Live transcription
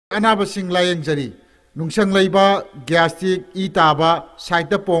अनाबसिंग लायेंजरी नुंसंग लैबा gastric ई ताबा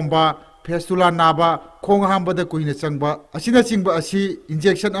site पोंबा fistula नाबा खोंग हांबदा कुइना चंगबा असिना चिंगबा असि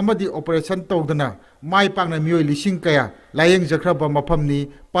injection अमदी operation तौदना my पांगना मियोय लिसिंग कया लायेंग जखरबा मफमनी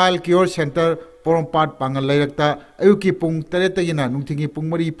पाल क्योर सेंटर पोरमपाट पांगल लैरक्ता अयुकी पुंग 8 तगिना नुंथिंगी पुंग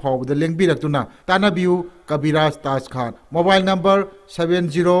 4 फावदा लेंबिरक्तुना तानाबियु कबीराज ताज खान मोबाइल नंबर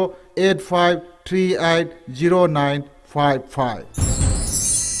 7085380955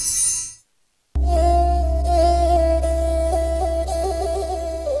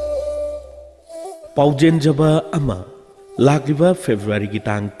 पाउजेन जबा अमा लाक्लिबा फेब्रुआरी की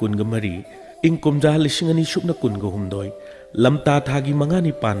तांग कुनग मरी इंग कुमजा लिसिंगनी सुकना कुनग हुमदोय लमता थागी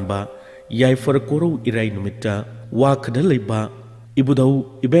मंगानी पानबा याइफर कोरो इराई नुमित्ता वाखदा लेबा इबुदौ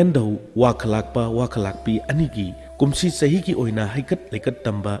इबेंदौ वाखलाकपी अनिगी कुमसी सही की ओइना हाइकत लेकत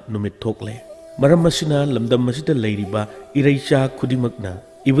तंबा नुमित थोकले मरम मसिना लमदम मसिदा लेरिबा इराइचा खुदिमकना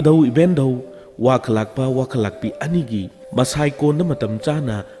इबुदौ इबेंदौ वाखलाकपी अनिगी मसाई कोन मतम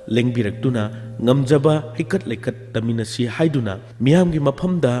चाना लेंबिरक्तुना ngamjaba hikat lekat taminasi haiduna miyamgi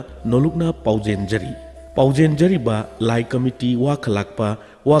mafamda nolukna paujen jari ba lai committee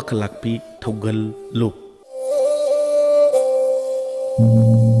wakhalakpi thogal lu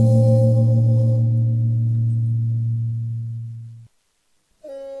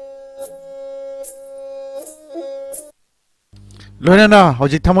loinana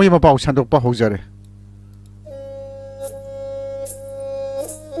hojik thamoi mapao sandokpa hojare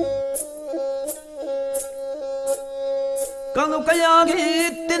Kayagi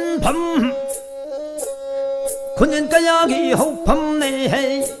tin pham Kunyan kayagi hau pham ne hai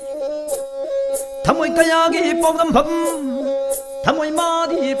Thamoi kayagi pom pham Thamoi ma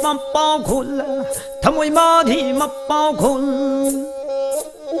di mapao khul Thamoi ma di mapao khul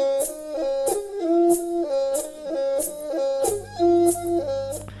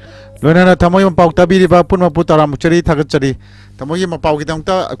loinana thamoi mapao tabiriba punma putara muchari thagachari Thamoi mapao ki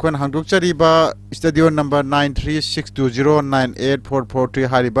tangta akwen hangdukchari ba studio number 9362098443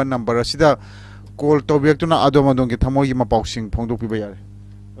 hariba number asida call tobiaktuna adomadong ki thamoi mapao sing phongdok piba yare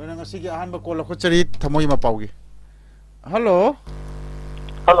loina ngasi gi ahan ba call khochari thamoi mapao gi hello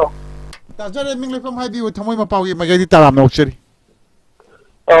tajare minglefam haibi thamoi mapao gi magadi taram nokchari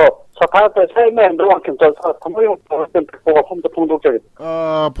Sapha sai men do kim ta thamoi mapao sem phongdok chari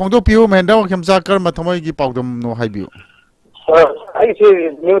phongdok piu men da kim sa kar ma thamoi gi pawdom no haibi I see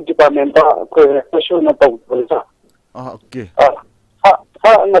new department question about police. Okay.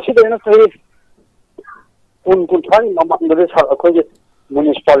 Nasi dana say kun thani mama ndre sa ko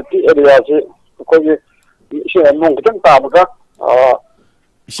municipality area je ko je nong kitang ta ba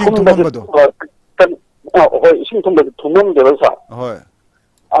ising tumam ba do ising tumam de sa hoi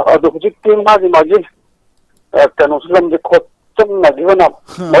ado hujik tin ma ji kanu sulam de ko na giwana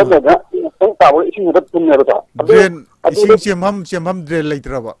ma na ta ba ising da tum ne da ising chemham drill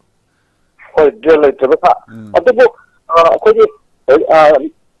leitraba hoi drill leitraba sa adu ko je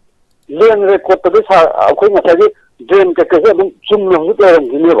len record to sa ko na sa drain ka ka dum sum no hu ta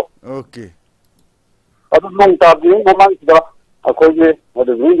ni ro okay adu nong ta bi mo man da ko je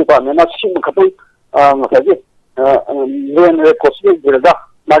adu ni di pa me na sim ka to ma sa je len record si de da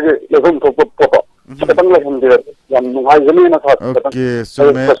ma je le hum to po Katang la hindi yan nung hay zami na sa okay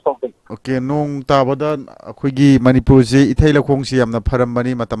so me okay nung tabada akhoi manipur se ithai la khong si yamna pharam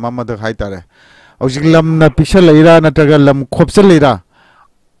bani matam amada hai tare hojik lam na pixel leira nataga lam khopsel leira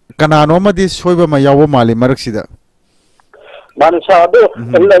kanano madi soiba ma yawo mali maraksida man sa do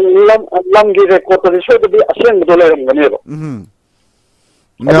lam gi record to so de aseng do le ngani ro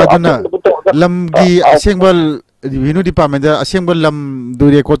na lam gi asengbal Revenue Department assemble lam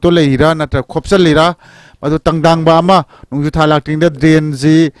dure ko to leira natra khopsal leira madu tangdang ba ama nungju thalak ting da drain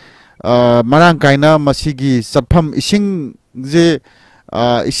ji marang kaina masigi satpham ising je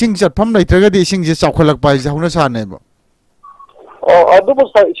ising satpham leitraga di ising je chawkholak pai jauna sa ne ba adu bo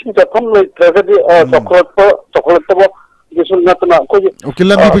sa ising satpham leitraga di chawkholak to gisul natna ko okay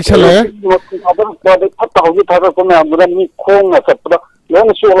lam bi pixel hai aba phatta hogi thara ko me amra ni khong na sapra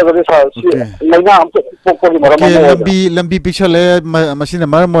Yang suara dari saya, lainnya untuk pokok di mana-mana. Lambi pixel hai, masih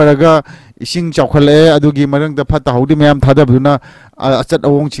nama mereka ising cakal hai, adugi mereka dapat tahu di mana thada berduna, acat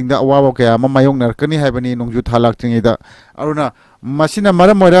awong cingda awal kaya, mama mayong narkani hai bani nungju thalak cingida. Aruna masih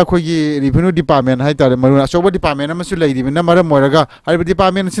nama mereka koi revenue department hai tadi, mereka coba department masih lagi di mana mereka, hari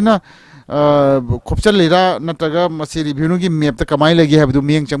department sih na khopsal leira nataga masih revenue ki map ta kamai lagi hai betul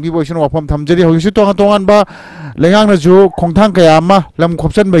miang canggi boisin wafam thamjari hogi su tongan ba lengang na jo khongthang kaya ma lam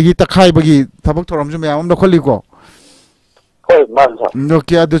khopsan bagi takhai bagi thabak thoram ju mayam na kholi ko hoi man sa no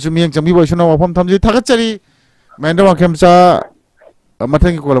kya du chu miang changbi boisin wafam thamjari thagat chari menda wa kemsa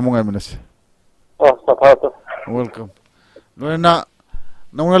mathang ki kola mungai minas Oh, sapatu. welcome loina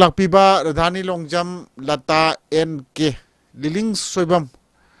nongna lakpi ba radhani longjam lata nk liling soibam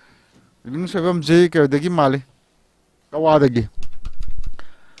je ke dagi male kawa dagi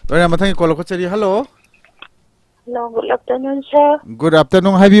loina mathang ki kola ko chari hello good afternoon, sir. good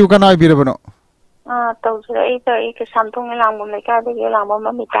afternoon have you kana birabano Tawsira ay ke samthong lang mo lai ka de lang mo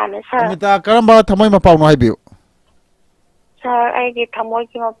mamita ne sir. amita karamba thamoi mapau no have you Sir ay ki thamoi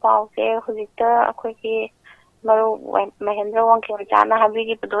ki mapao se hujita akhoi ki maru Mahendra wang ki jana habi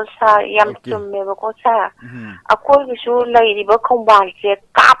ki pdo sa yam tum me ba ko sa akhoi ki su lai ri ba khongban se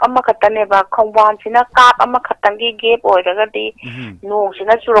kap ama khatane ba khongban sina kap ama khatang gi gap oi daga di nong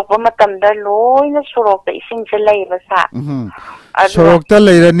sina surok ba matam da loina surok da ising se lai ba sa sorok ta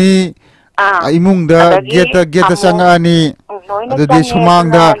leirani imung da geta sanga ani adudi sumang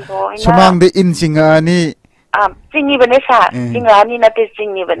da in singa ani singi bane sa singa ani na te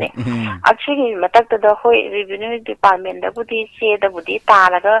singi bane actually matak da hoi revenue department da budi se da budi ta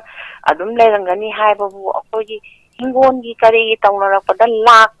la ga adum lerangani hai ba bu akoi gi hingon gi kare gi tawna pa da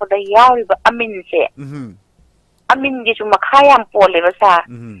lak pa da yawi ba amin se amin gi chu makhayam pole ba sa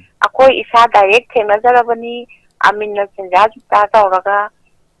akoi isa direct thena jarabani amin na senja ju ta tawraga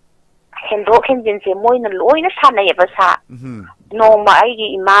hendo khenjin se moina loina sanai ba sa noma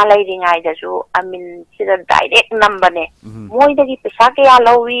aigi ima lairingai da su amin sida direct number ne moi dagi pesa ke ya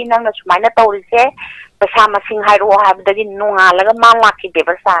lowi nang na sumaina tawrise pesa masing hairo habdagi nunga laga ma lakki de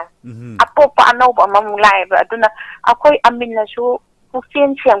ba sa apopa anau ba mam lai ba aduna akoi amin na su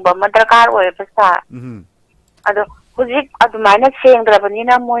puchen siang ba madarkar oi ba sa ado hujik adumaina sengdrabani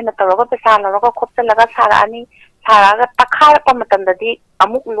na moina tawga pesa laga khopta laga sara ani saraga takhar pa matandadi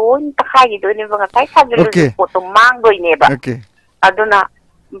amuk loin takhai gi doi ne ba kai sa jilu ko to mang doi ne ba aduna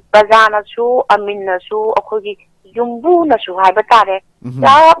bazana su aminna su akhoi yumbu na su hai ba tare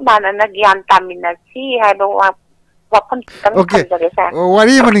ya mana na gyan tamina si hai ba wapon tang jare sa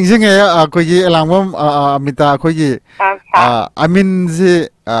wari maning jinge akhoi gi elangmam amita akhoi gi amin je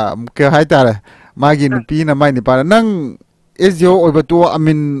ke hai tare magi nupi na mai ni para nang SGO oibato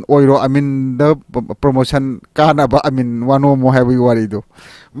amin oiro amin the promotion kana ba amin wano mo have you wari do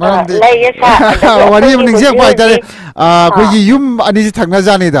marande wari mning je pai tare ko yi yum ani ji thakna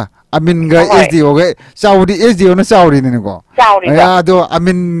jani da amin ga SDO ga saudi SDO na saudi ne ko ya do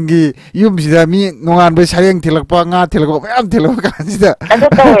amin gi yum si da mi nongan ba sareng thilak pa nga thilak ba am thilak ka si da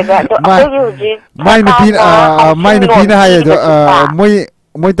mai ni pina haye do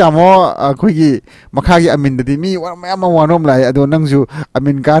moi tamo akhoi makhagi amin dadi mi mayam wanom lai ado nangju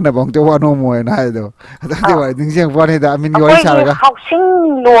amin kana bang to wanom moi na do ade wa ningjeng pone da amin gi wai saraga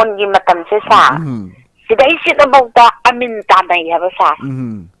housing loan gi matam se sa sidai sit about da amin ta dai ha ba sa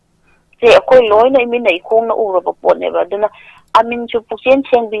se akhoi loi na amin nei khong na uro ba pon ne ba duna amin chu puchen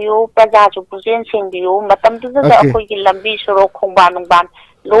cheng biu praja chu puchen cheng biu matam tu da akhoi gi lambi soro khongban nongban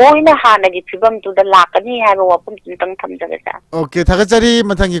loina hana gi phibam tu da lakani ha ro apum tang tham jaga sa okay thagachari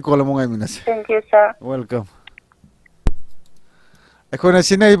mathangi kolamungai minas thank you sir welcome ekona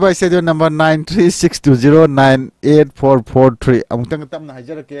sinai ba studio number 9362098443 amutang tamna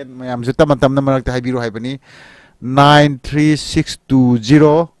hajara ke mayam ju tam na marak ta habiru haibani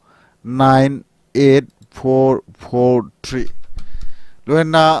 9362098443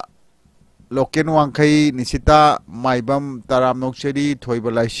 loena loken wangkai nisita maibam taram nokcheri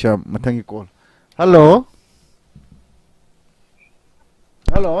thoibalaisham mathangi call hello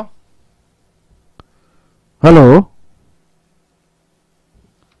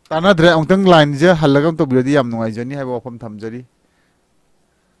tanadre ongtang line je halagam to biradi yam nungai jani haiba wafam thamjari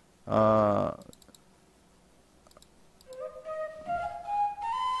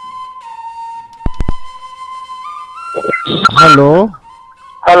hello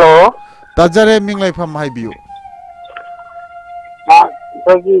tajare minglai pham haibiu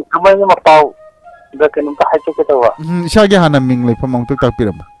Bagi kamay ni Mapao da kanum ta hachu ke tawa isage hana minglai pham ong tak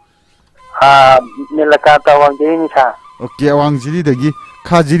piram nilakata wang jiri ni sa okay awang jiri dagi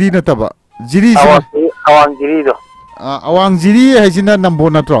kha jiri na taba jiri awang jiri do awang jiri haisina nambo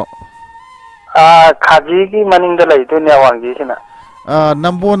natro khaji ki maning da lai to ne awang jiri sina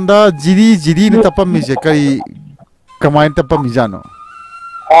nambonda jiri na tapam mi je kai kamain tapam mi jano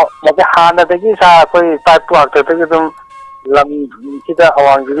maja hana dagi sa koi type to actor te dum lam kita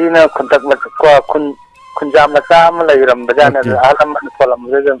awang jiri na kontak mat ko kunjam na sam lai ram bajana alam kolam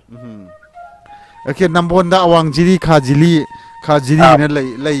rejam okay nambonda awang jiri kha jiri na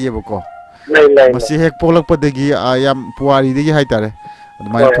lai yebako lai masi hek polak padagi ayam puari digi haitare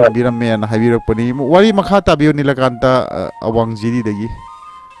admai thobiram me na habirak pani wari makha tabiyo nilakanta awang jiri dagi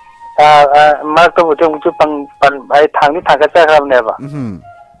ꯃꯔꯛꯇꯕꯨ ꯆꯨꯝ ꯑꯩ ꯊꯥꯡꯗꯤ ꯊꯥꯡꯒꯠꯆꯈ꯭ꯔꯕꯅꯦꯕ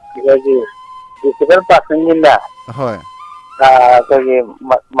ꯑꯩꯈꯣꯏꯒꯤ ꯗꯤꯁꯤꯕꯜ ꯄꯥꯔꯁꯟꯒꯤꯅ ꯍꯣꯏ ꯑꯩꯈꯣꯏꯒꯤ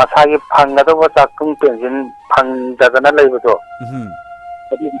ꯃꯁꯥꯒꯤ ꯐꯪꯒꯗꯧꯕ ꯆꯥꯛꯈꯨꯝ pension ꯐꯪꯗꯗꯅ ꯂꯩꯕꯗꯣ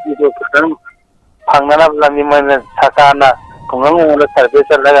ꯑꯗꯨꯒꯤꯗꯨ ꯈꯤꯇꯪ ꯐꯪꯅꯅꯕ ꯂꯝꯕꯤ ꯃꯣꯏꯅ ꯁꯔꯀꯥꯔꯅ ꯈꯨꯡꯒꯪ ꯁꯔꯚꯦ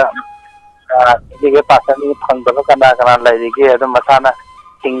ꯆꯠꯂꯒ ꯗꯤꯁꯤꯕꯜ ꯄꯥꯔꯁꯟꯒꯤ ꯐꯪꯗꯕ ꯀꯅꯥ ꯂꯩꯔꯤꯒꯦ ꯑꯗꯨꯝ ꯃꯁꯥꯅ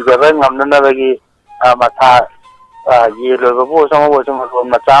ꯍꯤꯡꯖꯕ ꯉꯝꯅꯅꯕꯒꯤ ꯃꯁꯥ ꯌꯦꯟ ꯂꯣꯏꯕꯕꯨ ꯑꯣꯏꯔꯁꯨ ꯑꯃꯕꯨ ꯑꯣꯏꯔꯁꯨ ꯃꯔꯣꯟ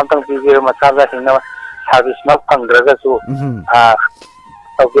ꯃꯆꯥ ꯑꯃꯇꯪ ꯄꯤꯕꯤꯔ ꯃꯁꯥꯗ ꯍꯤꯡꯅꯕ ꯁꯥꯔꯚꯤꯁꯃꯛ ꯐꯪꯗ꯭ꯔꯒꯁꯨ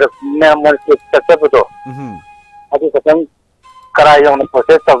ꯇꯧꯕꯤꯔꯛꯅ ꯃꯣꯏ ꯆꯠꯆꯕꯗꯣ ꯑꯗꯨ ꯈꯤꯇꯪ ꯀꯔꯥꯏ ꯌꯧꯅ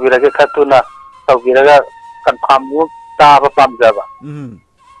ꯄ꯭ꯔꯣꯁꯦꯁ ꯇꯧꯕꯤꯔꯒꯦ ꯈꯔ ꯊꯨꯅ ꯇꯧꯕꯤꯔꯒ ꯀꯟꯐꯥꯔꯝ ꯇꯥꯕ ꯄꯥꯝꯖꯕ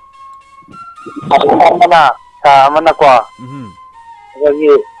ꯑꯃꯅ ꯑꯃꯅꯀꯣ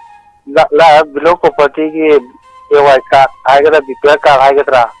ꯑꯩꯈꯣꯏꯒꯤ ꯕꯤꯂꯣ ꯄ꯭ꯔꯣꯄꯔꯇꯤꯒꯤ KY ꯀꯥꯔꯗ ꯍꯥꯏꯒꯗ꯭ꯔꯥ BPR ꯀꯥꯔꯗ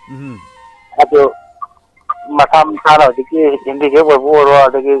ꯍꯥꯏꯒꯗ꯭ꯔꯥ ꯑꯗꯨ ꯃꯁꯥ ꯃꯁꯥꯅ ꯍꯧꯖꯤꯛꯀꯤ ꯍꯦꯟꯗꯤꯀꯦꯞ ꯑꯣꯏꯕ ꯑꯣꯏꯔꯣ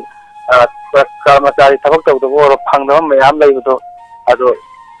ꯑꯗꯒꯤ ꯀꯔꯃꯆꯥꯔꯤ ꯊꯕꯛ ꯇꯧꯗꯕ ꯑꯣꯏꯔꯣ ꯐꯪꯗꯕ ꯃꯌꯥꯝ ꯂꯩꯕꯗꯣ ꯑꯗꯣ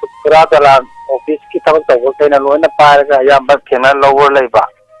ꯄꯨꯔꯥ ꯗꯂꯥꯟ ꯑꯣꯐꯤꯁꯀꯤ ꯊꯕꯛ ꯇꯧꯕꯈꯩꯅ ꯂꯣꯏꯅ ꯄꯥꯏꯔꯒ ꯑꯌꯥꯝꯕ ꯊꯦꯡꯅ ꯂꯧꯔ ꯂꯩꯕ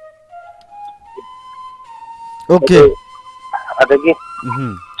ꯑꯣꯀꯦ ꯑꯗꯒꯤ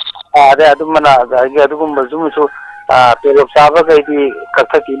ꯑꯗꯩ ꯑꯗꯒꯤ ꯑꯗꯨꯒꯨꯝꯕꯁꯨ ꯇꯣꯂꯣꯞ ꯆꯥꯕꯈꯩꯗꯤ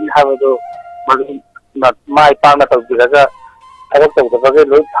ꯀꯛꯊꯠꯈꯤꯅꯤ ꯍꯥꯏꯕꯗꯣ ꯃꯗꯨ ꯃꯥꯏ ꯄꯥꯛꯅ ꯇꯧꯕꯤꯔꯒ ꯊꯕꯛ ꯇꯧꯗꯕꯈꯩ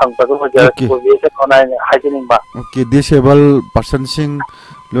ꯂꯣꯏ ꯐꯪꯕꯗꯣ ꯍꯥꯏꯖꯅꯤꯡꯕ ꯑꯣꯀꯦ ꯗꯤꯁꯦꯕꯜ ꯄꯥꯔꯁꯟꯁꯤꯡ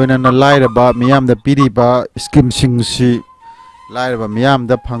ꯂꯣꯏꯅꯅ ꯂꯥꯏꯔꯕ ꯃꯤꯌꯥꯝꯗ ꯄꯤꯔꯤꯕ ꯁ꯭ꯀꯤꯝꯁꯤꯡꯁꯤ ꯂꯥꯏꯔꯕ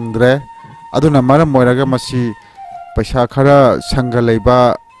ꯃꯤꯌꯥꯝꯗ ꯐꯪꯗ꯭ꯔꯦ ꯑꯗꯨꯅ ꯃꯔꯝ ꯑꯣꯏꯔꯒ ꯃꯁꯤ ꯄꯩꯁా ꯈꯔ ꯁꯪꯒ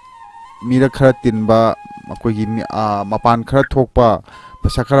ꯂꯩꯕ ꯃꯤꯔꯛ ꯈꯔ ꯇꯤꯟꯕ ꯑꯩꯈꯣꯏꯒꯤ ꯃꯄꯥꯟ ꯈꯔ ꯊꯣꯛꯄ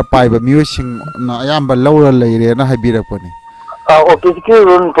ꯄꯩꯁꯥ ꯈꯔ ꯄꯥꯏꯕ ꯃꯤꯑꯣꯏꯁꯤꯡꯅ ꯑꯌꯥꯝꯕ ꯂꯧꯔ ꯂꯩꯔꯦꯅ ꯍꯥꯏꯕꯤꯔꯛꯄꯅꯤ ꯑꯣꯐꯤꯁꯀꯤ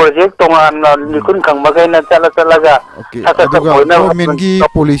ꯔꯨꯜ ꯄ꯭ꯔꯣꯖꯦꯛ ꯇꯣꯉꯥꯟꯅ ꯂꯤꯈꯨꯟ ꯈꯪꯕꯈꯩꯅ ꯆꯠꯂꯒ ꯑꯣꯀꯦ ꯑꯗꯨꯒ ꯒꯣꯔꯃꯦꯟꯒꯤ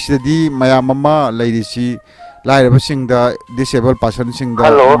ꯄꯣꯂꯤꯁꯤꯗꯗꯤ ꯃꯌꯥꯝ ꯑꯃ ꯂꯩꯔꯤꯁꯤ ꯂꯥꯏꯔꯕꯁꯤꯡꯗ ꯗꯤꯁꯦꯕꯜ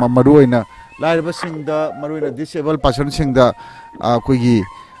ꯄꯥꯔꯁꯟꯁꯤꯡꯗ ꯃꯔꯨꯑꯣꯏꯅ ꯂꯥꯏꯔꯕꯁꯤꯡꯗ ꯃꯔꯨꯑꯣꯏꯅ ꯗꯤꯁꯦꯕꯜ ꯄꯥꯔꯁꯟꯁꯤꯡꯗ ꯑꯩꯈꯣꯏꯒꯤ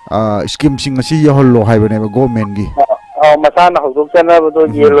ꯁ꯭ꯀꯤꯝꯁꯤꯡ ꯑꯁꯤ ꯌꯧꯍꯜꯂꯣ ꯍꯥꯏꯕꯅꯦꯕ ꯒꯣꯔꯃꯦꯟꯒꯤ ꯃꯁꯥꯅ ꯍꯧꯗꯣꯛꯆꯅꯕꯗꯣ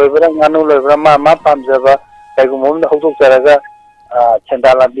ꯌꯦꯟ ꯂꯣꯏꯕ꯭ꯔꯥ ꯉꯥꯅꯨ ꯂꯣꯏꯕ꯭ꯔꯥ ꯃꯥ ꯄꯥꯝꯖꯕ ꯀꯩꯒꯨꯝꯕ ꯑꯃꯗ ꯍꯧꯗꯣꯛꯆꯔꯒ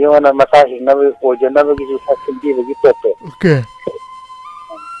ꯁꯦꯟꯗꯥꯟ ꯂꯝꯕꯤ ꯑꯣꯏꯅ ꯃꯁꯥ ꯍꯤꯡꯅꯕ ꯑꯣꯏꯖꯅꯕꯒꯤꯁꯨ ꯁꯤꯟꯕꯤꯕꯒꯤ ꯄꯣꯠꯇꯣ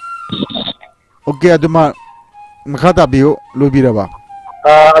ꯑꯣꯀꯦ ꯑꯗꯨꯃ ꯃꯈꯥ ꯇꯥꯕꯤꯌꯨ ꯂꯣꯏꯕꯤꯔꯕ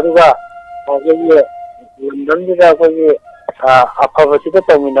ꯑꯗꯨꯒ ꯑꯩꯈꯣꯏꯒꯤ ꯂꯝꯗꯝꯁꯤꯗ ꯑꯩꯈꯣꯏꯒꯤ ꯑꯐꯕꯁꯤꯗ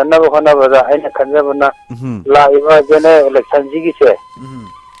ꯇꯧꯃꯤꯟꯅꯅꯕ ꯍꯣꯠꯅꯕꯗ ꯑꯩꯅ ꯈꯟꯖꯕꯅ ꯂꯥꯛꯏꯕ ꯖꯦꯅꯔꯦꯜ ꯏꯂꯦꯛꯁꯟꯁꯤꯒꯤꯁꯦ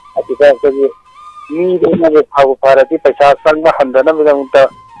ꯑꯁꯤꯗ ꯑꯩꯈꯣꯏꯒꯤ ꯃꯤꯗꯨꯅ ꯐꯕꯨ ꯐꯔꯗꯤ ꯄꯩꯁꯥ ꯆꯪꯕ ꯍꯟꯗꯅꯕꯒꯤꯗꯃꯛꯇ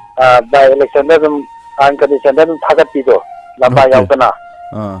ꯕꯥꯏ ꯏꯂꯦꯛꯁꯟꯗ ꯑꯗꯨꯝ ꯑꯥꯏꯟ ꯀꯟꯗꯤꯁꯟꯗ ꯑꯗꯨꯝ ꯊꯥꯒꯠꯄꯤꯗꯣ ꯂꯝꯕꯥ ꯌꯥꯎꯗꯅ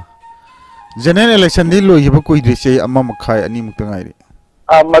ꯖꯦꯅꯔꯦꯜ ꯏꯂꯦꯛꯁꯟꯗꯤ ꯂꯣꯏꯈꯤꯕ ꯀꯨꯏꯗ꯭ꯔꯤ ꯆꯍꯤ 1.5 2 ꯉꯥꯏꯔꯤ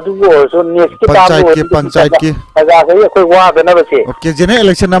ꯃꯗꯨꯕꯨ ꯑꯣꯏꯔꯁꯨ ꯅꯦꯛꯁꯀꯤ ꯄꯟꯆꯥꯌꯠꯀꯤ ꯄ꯭ꯔꯖꯥꯈꯩ ꯑꯩꯈꯣꯏ ꯋꯥꯗꯅꯕꯁꯦ ꯑꯣꯀꯦ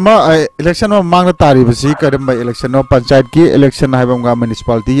ꯖꯦꯅꯔꯦꯜ ꯏꯂꯦꯛꯁꯟ ꯑꯃ ꯃꯥꯡꯗ ꯇꯥꯔꯤꯕꯁꯤ ꯀꯔꯝꯕ ꯏꯂꯦꯛꯁꯟꯅꯣ ꯄꯟꯆꯥꯌꯠꯀꯤ ꯏꯂꯦꯛꯁꯟ ꯍꯥꯏꯕ ꯑꯃꯒ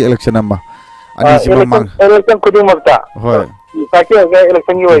ꯃ꯭ꯌꯨꯅꯤꯁꯤꯄꯥꯂꯤꯇꯤꯒꯤ ꯏꯂꯦꯛꯁꯟ ꯑꯃ ꯑꯅꯤꯁꯤꯃ ꯃꯥꯡ ꯏꯂꯦꯛꯁꯟ ꯈꯨꯗꯤꯡꯃꯛꯇ ꯍꯣꯏ ꯄꯥꯔꯇꯤ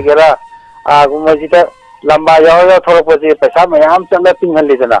ꯑꯣꯏꯒꯦꯔꯥꯏꯂꯦꯛꯁꯟꯒꯤ ꯑꯣꯏꯒꯦꯔꯥ ꯃꯁꯤꯗ ꯂꯝꯕꯥ ꯌꯥꯎꯔꯒ ꯊꯣꯛꯂꯛꯄꯁꯦ ꯄꯩꯁꯥ ꯃꯌꯥꯝ ꯆꯪꯅ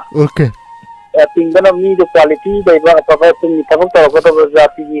ꯇꯤꯡꯍꯜꯂꯤꯗꯅ ꯑꯣꯀꯦ ꯇꯤꯡꯗꯅ ꯃꯤꯗꯣ ꯀ꯭ꯋꯥꯂꯤꯇꯤ ꯂꯩꯕ ꯑꯐꯕ ꯇꯨꯡꯒꯤ ꯊꯕꯛ ꯇꯧꯔꯛꯀꯗꯕ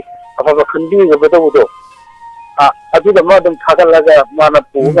ꯖꯥꯇꯤꯒꯤ ꯑꯐꯕ ꯈꯟꯕꯤꯒꯗꯕꯗꯣ ꯑꯗꯨꯗꯃ ꯑꯗꯨꯝ ꯊꯥꯒꯠꯂꯒ ꯃꯥꯅ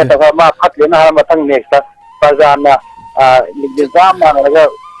ꯄꯨꯕ ꯃꯇꯝꯗ ꯃꯥ ꯐꯠꯇꯦꯅ ꯍꯥꯏꯔ ꯃꯊꯪ ꯅꯦꯛꯁꯇ ꯄ꯭ꯔꯖꯥꯅ ꯆꯥ ꯃꯥꯟꯅꯔꯒ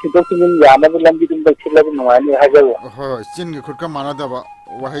ꯁꯤꯟꯗꯣꯛ ꯁꯤꯟꯖꯤꯟ ꯌꯥꯅꯕ ꯂꯝꯕꯤꯗꯨꯝ ꯂꯩꯁꯤꯜꯂꯒ ꯅꯨꯡꯉꯥꯏꯅꯤ ꯍꯥꯏꯖꯕ ꯍꯣꯏ ꯆꯤꯟꯒ ꯈꯨꯠꯀ ꯃꯥꯟꯅꯗꯕ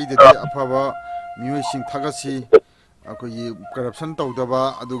ꯋꯥꯍꯩꯗꯗꯤ ꯑꯐꯕ ꯃꯤꯑꯣꯏꯁꯤꯡ ꯊꯥꯒꯠꯁꯤ ꯑꯩꯈꯣꯏꯒꯤ ꯀꯔꯞꯁꯟ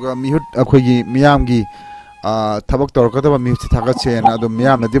ꯇꯧꯗꯕ ꯑꯗꯨꯒ ꯃꯤꯍꯨꯠ ꯑꯩꯈꯣꯏꯒꯤ ꯃꯤꯌꯥꯝꯒꯤ ꯊꯕꯛ ꯇꯧꯔꯛꯀꯗꯕ ꯃꯤꯍꯨꯠꯁꯤ ꯊꯥꯒꯠꯁꯦꯅ ꯑꯗꯨꯝ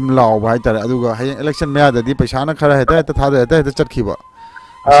ꯃꯤꯌꯥꯝꯅꯗꯤ ꯑꯗꯨꯝ ꯂꯥꯎꯕ ꯍꯥꯏꯇꯥꯔꯦ ꯑꯗꯨꯒ ꯍꯌꯦꯡ ꯏꯂꯦꯛꯁꯟ ꯃꯌꯥꯗꯗꯤ ꯄꯩꯁꯥꯅ ꯈꯔ ꯍꯦꯛꯇ ꯊꯥꯗ ꯍꯦꯛꯇ ꯆꯠꯈꯤꯕ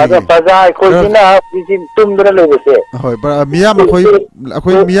ꯑꯗꯣ ꯄ꯭ꯔꯖꯥ ꯑꯩꯈꯣꯏꯁꯤꯅ ꯍꯧꯖꯤꯛ ꯇꯨꯝꯗꯅ ꯂꯩꯕꯁꯦ ꯍꯣꯏ ꯃꯤꯌꯥꯝ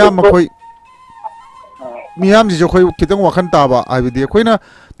ꯑꯩꯈꯣꯏ ꯃꯤꯌꯥꯝꯁꯤꯁꯨ ꯑꯩꯈꯣꯏ ꯈꯤꯇꯪ ꯋꯥꯈꯜ ꯇꯥꯕ ꯍꯥꯏꯕꯗꯤ ꯑꯩꯈꯣꯏꯅ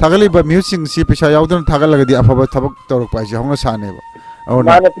ꯊꯥꯒꯠꯂꯤꯕ ꯃꯤꯍꯨꯠꯁꯤꯡꯁꯤ ꯄꯩꯁꯥ ꯌꯥꯎꯗꯅ ꯊꯥꯒꯠꯂꯒꯗꯤ ꯑꯐꯕ ꯊꯕꯛ ꯇꯧꯔꯛꯄ ꯍꯥꯏꯁꯦ ꯍꯧꯅ ꯁꯥꯅꯦꯕ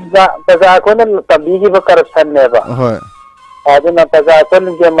ꯃꯥꯅ ꯄ꯭ꯔꯖꯥ ꯑꯩꯈꯣꯏꯅ ꯇꯝꯕꯤꯈꯤꯕ ꯀꯔꯞꯁꯟꯅꯦꯕ ꯍꯣꯏ ꯑꯗꯨꯅ ꯄ꯭ꯔꯖꯥ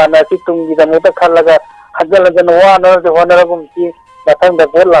ꯑꯩꯈꯣꯏꯅ ꯃꯥꯟꯅꯁꯤ ꯇꯨꯡꯒꯤꯗꯃꯛꯇ ꯈꯜꯂꯒ ꯍꯟꯖꯤꯟ ꯍꯟꯖꯤꯟ ꯋꯥꯅꯕꯁꯨ ꯍꯣꯠꯅꯔꯒꯨꯝꯁꯤ ꯃꯊꯪꯗ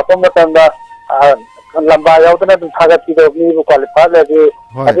ꯚꯣꯠ ꯂꯥꯛꯄ ꯃꯇꯝꯗ ꯂꯝꯕꯥ ꯌꯥꯎꯗꯅ ꯑꯗꯨꯝ ꯊꯥꯒꯠꯄꯤꯗꯣ ꯃꯤꯕꯨ ꯀ꯭ꯋꯥꯂꯤꯐꯥꯏ ꯂꯩꯔꯗꯤ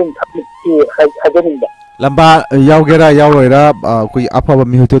ꯑꯗꯨꯝ ꯊꯥꯒꯠꯄꯤ ꯍꯥꯏꯖꯅꯤꯡꯕ ꯂꯝꯕꯥ ꯌꯥꯎꯒꯦꯔꯥ ꯌꯥꯎꯔꯣꯏꯔꯥ ꯑꯩꯈꯣꯏ ꯑꯐꯕ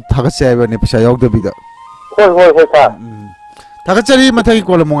ꯃꯤꯍꯨꯠꯇꯨ ꯊꯥꯒꯠꯆꯩ ꯍꯥꯏꯕꯅꯤ ꯄꯩꯁꯥ ꯌꯥꯎꯗꯕꯤꯗ ꯍꯣꯏ ꯁꯥꯔ ꯊꯥꯒꯠꯆꯔꯤ ꯃꯊꯪꯒꯤ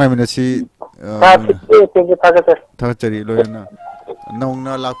ꯀꯣꯜ ꯑꯃꯨꯛ ꯉꯥꯏꯃꯤꯟꯅꯁꯤ ꯊꯥꯒꯠꯆꯔꯤ ꯂꯣꯏꯅꯅ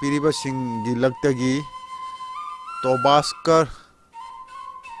ꯅꯧꯅ ꯂꯥꯛꯄꯤꯔꯤꯕꯁꯤꯡꯒꯤ ꯂꯛꯇꯒꯤ ꯇꯣꯕꯥꯁꯀꯔ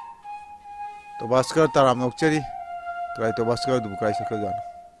ꯇꯔꯥꯝ ꯅꯣꯛꯆꯔꯤ ꯀꯔꯥꯏ ꯇꯣꯕꯥꯁꯀꯔ ꯑꯗꯨꯕꯨ ꯀꯔꯥꯏ ꯆꯠꯈ꯭ꯔꯖꯥꯠꯅꯣ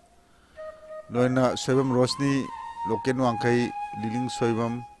ꯂꯣꯏꯅ ꯁꯣꯏꯕꯝ ꯔꯣꯁꯅꯤ ꯂꯣꯀꯦꯟ ꯋꯥꯡꯈꯩ ꯂꯤꯂꯤꯡ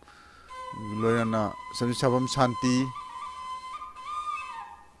ꯁꯣꯏꯕꯝ ꯂꯣꯏꯅꯅ ꯁꯟꯖꯤꯠ ꯁꯥꯕꯝ ꯁꯥꯟꯇꯤ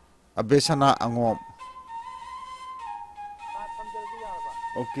ꯑꯕꯦꯁꯅꯥ ꯑꯉꯣꯝ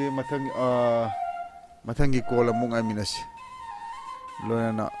ꯑꯣꯀꯦ ꯃꯊꯪꯒꯤ ꯀꯣꯜ ꯑꯃꯨꯛ ꯉꯥꯏꯃꯤꯟꯅꯁꯤ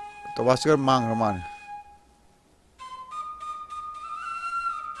ꯂꯣꯏꯅꯅ Tabasgar mang raman.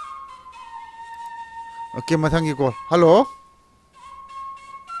 Okay, mathangi call. Hello.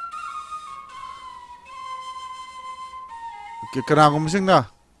 Okay, kana ko musing na.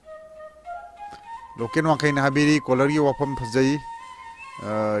 Loken wa kaina habiri caller gi wafam phajai.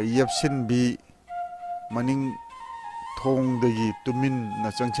 Yapsin bi maning thong dagi tumin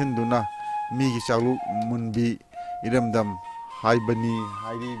na changchen duna mi gi chalu munbi iramdam haibani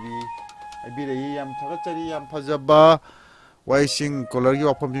hairibi haibirei yam thagachari yam phajaba waising caller gi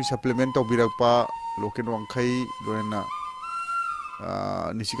wafam sing supplement to birakpa loken wangkhai loena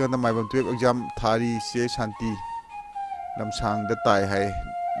nisikanda maibam 12 exam thari se shanti lamsang da tai hai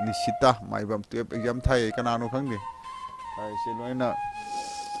nisita maibam 12 exam thai kanano khangni thai se loena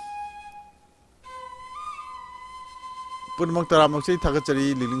punmang taram nok sei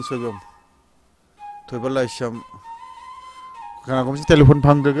thagachari liling soibam thoibal laisam kana kom si telephone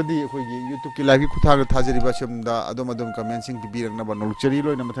phang daga di khoi gi youtube ki live ki khuthang thajari ba samda adom comment sing bibirang na ba nolchari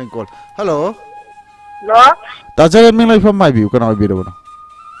loina mathang call hello lo tajare ming laifam mai bi kana bi ro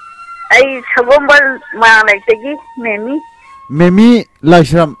ai sagombal ma lai tegi memi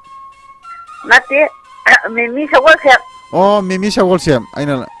laisam nate memi sagol se oh memi sagol sem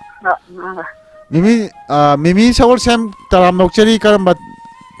aina Mimi sagol sem taram nokchari karamba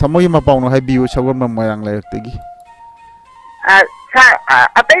thamoi mapao no haibiu sagol mamayang lai tegi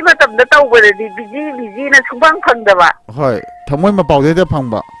atai matam da taw bere di biji na subang phangdaba hoi thamoi mapao de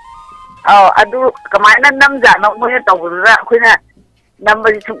phangba adu kamaina namja no mo tawra khoina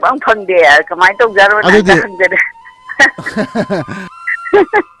number subang phangde kamai tawjaro na khangde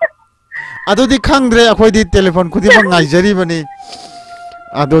adu di khangdre akhoi di telephone khudi ma ngaijari bani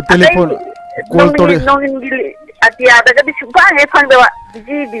adu telephone call tore nongin gi atia daga di subang he phangdaba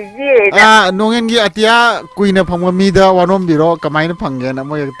biji nongin gi atia kuina phangwa mi da wanom biro kamaina phangge na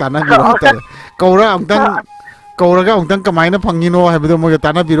moy tana biro ta kaura amtang kamaina phangino habido moy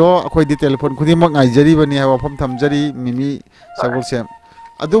tana biro akhoi di telephone khudi ma ngaijari bani ha wafam thamjari mimi sagol sem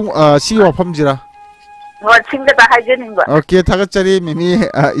adu si wafam jira ho chinga ta hajening ba okay thagachari mimi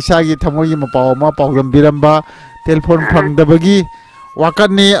isagi thamoi mapao ma pawlam biramba telephone phangdabagi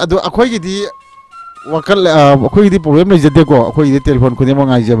wakani adu akhoi gi di wakal akhoi di problem le jade ko akhoi di telephone khudi ma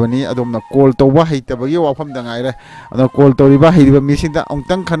ngai jabani adom na call to ba heitabagi wafam da ngai re adu call to ri ba heiba mi sinda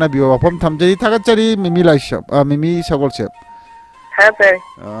ongtang khana bi wafam thamjari thagachari mimi laishap mimi sagol sep hape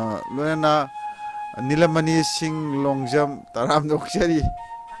loena nilamani sing longjam taram nokchari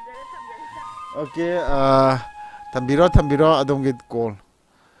okay thambiro adom git call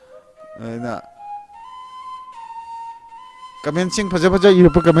na comment sing phaja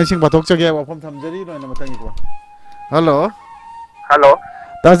irup comment sing bathok chage wafam thamjari loina matangi ko hello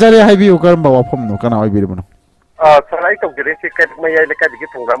tajare haibi ukaramba wafam no kana haibi bono sarai to gere se kat mayai le kat gi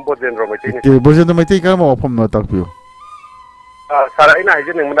thongam boden ro mai ke bojen no mai tai karama wafam no takpio sarai na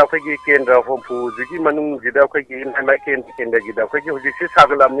hije nang mana khoi gi kendra phom phu ji manung ji da khoi gi mai ken da gi da khoi gi hoji se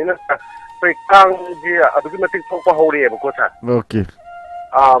sagalam ni na khoi kang ji adu gi matik thok pa hore ba ko sa okay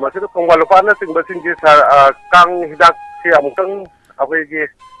mase to thongwal pa na sing ba sing ji kang hidak si amutang akhoi gi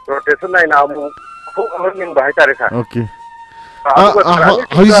rotation nai na amu khok aming ba hai tare sa okay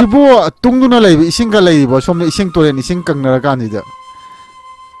haijibu tungduna lai ising ka lai bo somne ising toren ising kangnara kan ida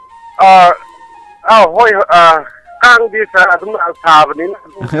hoi kang di sa adum sabani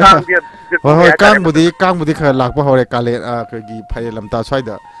kang di hoi kang budi kha lakpa hore kale gi phai lamta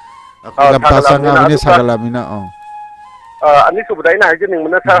swaida lamta sanga bini sagalamina ani su budai na haje ning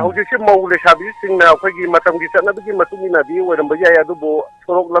mana sa hoji si mau le sabi sing na khoi gi matam gi chana bi matumi na bi oram ba ya adu bo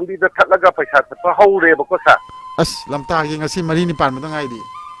sorok lambi da thatlaga paisa pa haure ba ko sa as lamta gi ngasi mari ni pan matang ai di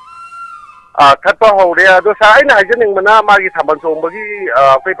thatpa haure adu sa ai na haje ning mana ma gi thaban chong ba gi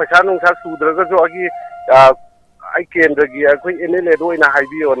khoi paisa nung sa sudraga jo agi ai kendra gi khoi enele do ina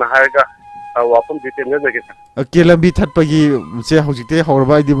haibi ona harga wafam diten na jage sa ke lambi thatpa gi se hojite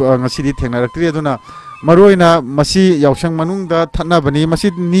horba di ngasi di thengna rakri aduna maroina masi yausang manung da thana bani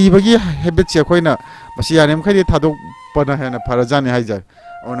masi ni bagi habit che khoina masi yanem khari thadok pana hena farajani haija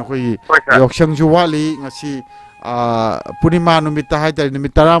ona khoi yausang ju wali ngasi purnima numita haita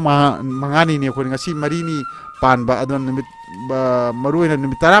numit tara mangani ne khoi ngasi marini panba adon numit maroina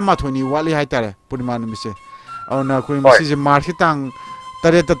numit tara ma thoni wali haita purnima numise ona khoi masi je march tang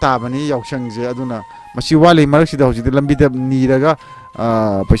tare ta tabani yausang je aduna masi wali marak sida hoji lambi da niraga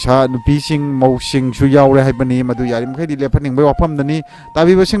paisa nupi sing mau sing su yaure haibani madu yarim khai di lepaning bai wafam dani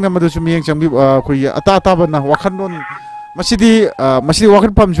tabi basing na madu sumiyeng changbi khoi ata bana wakhan non masidi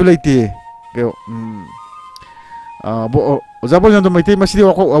wakhan pam su leite ke ojabo jan do maite masidi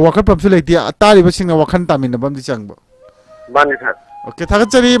wakhan pam su leite atari basing na wakhan tamin na bam di changba mani tha Okay,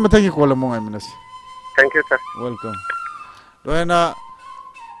 thagachari mathagi call mo ngai minas. Thank you, sir. Welcome. Loina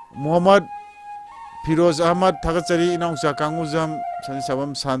Muhammad Firoz Ahmad thagachari inong sa kanguzam san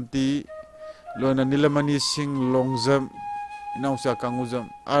sabam santi loina Nilamani Singh Longzam inong sa kanguzam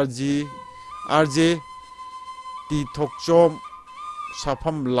RJ Ti Thokchom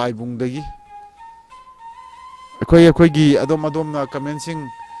Safam Laibung dagi akhoi gi adom na comment sing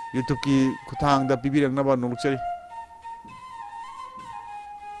YouTube ki kuthang da pibirang na ba nolukchari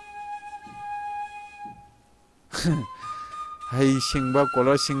hay singba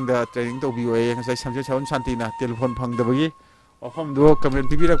caller singda training to bi oye ngasai samje chawon santi na telephone phang da bagi ofam do comment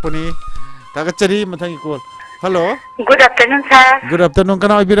pibirak pani tagachari mathangi call. Hello, Good afternoon, sir. good afternoon,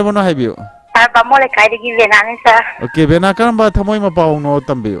 kana ibira mono haibio. Pamole kaidagi venani, sir. Okay, bena karamba Thamoi Mapao no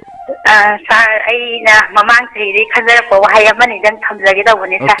tambio. Sir, aina mamang siri khanjara po hayamani dan thamjagi da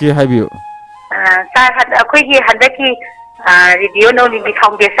boni, sir. Okay, haibio. Sir, akhoi handaki radio no limbi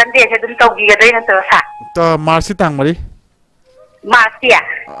foundation de se dum tawgi ga dai na to, sir. To Marsi tang mari. Marsia.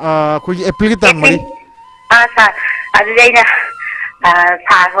 Khoi April ki tang mari. Sir, adu aina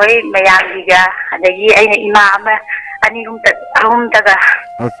sir hoi mayang giga adagi aina ima ama ani hum taga.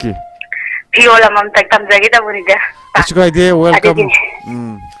 Okay. Piola mam tak tamjagi da boni da. Achka ide welcome.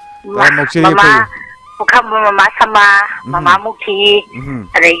 Mama Pukam mama sama mama mukhi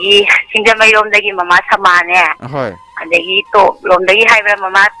adagi Singgamai lomdagi mama sama ne Ahoy. adagi to lomdagi haibra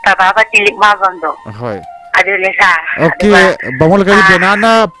mama tababa tilik ma bando Ahoy. adu ne sa Okay, bangol kali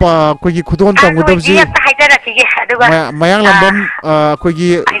benana pa khoi gi khudon tang adu udam si ji haidara sige aduga mayang lambam khoi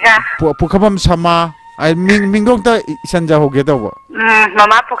gi pukhabam sama ai mingdong ta sanja hoge daw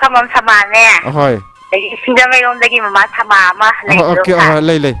mama Pukam sama ne ahoy adagi Singgamai lomdagi mama sama ma okay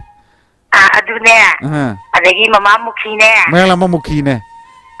lay adu ne adagi mama mukhi ne mayang lambam mukhi ne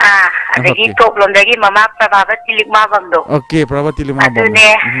adagi top lomdagi mama tababa tilik ma bando okay prabati lima adu ne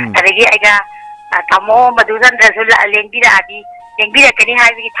adagi aiga Thamo madudan rasul lengbira kani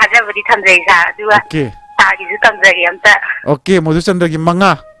haibi thajabadi thamjai sa aduga okay sagi ju tamjagi amta okay Madhuchandra gi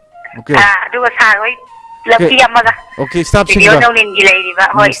manga okay aduga sa hoi lapi amaga okay stop video singa nongin gi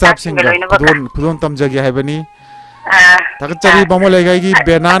leiriba hoi stop singa loina ba khudon tamjagi haibani tagachari bamole gai gi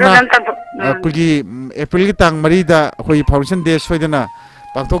benana kugi April ki tang mari da khoi foundation day soidana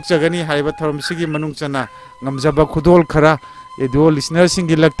pangthok chagani haiba thorom sigi manung chana ngamjaba khudol khara edo listener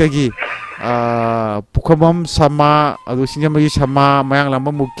singi laktagi pukhamam sama adu sinjamagi sama mayang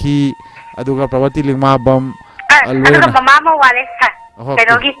lamba mukhi aduga prabati lingma bam aduga mama ma wale sa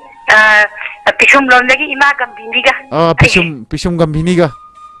kenogi pishum lomdagi ima gambiniga pishum gambiniga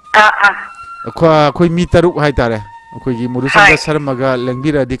khoi mi taruk haitare khoi Madhuchandra Sarmaga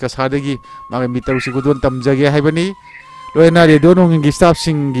lengbira di kasadagi mage mi taruk sigudon tamjage haibani loina radio nongi staff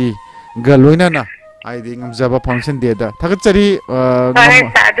singi ga loina na ai di ngamjaba function de da thagachari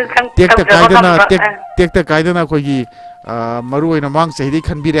tekta kaidana khoi maru oina mang chahidi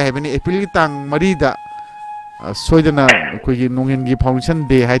khanbire haibani April tang mari da soidana khoi nongin gi function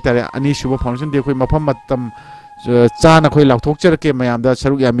de haitare ani suba function de khoi mafam matam chana khoi laukthokcherke mayam da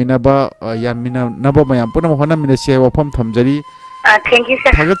saruk yamina naba mayam puna hona mina se wafam thamjari thank you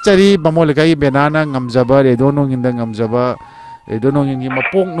sir thagachari bamole kai benana ngamjaba redo nongin da ngamjaba redo nongin gi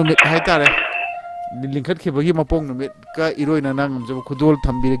mapong numit haitare lingkhat khibagi mapong numit ka iroina na ngamjaba khudol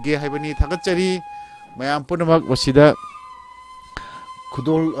thambirge haibani thagachari mayam puna mak wasida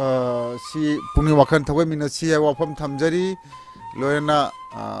khudol si pungni wakhan thawai mina si wafam thamjari loina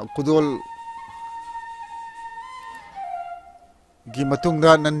khudol gi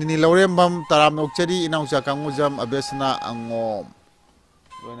matungda nandini laurembam taram nokchari inaucha kangujam abesna angom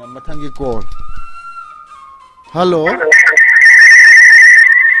loina mathangi call. Hello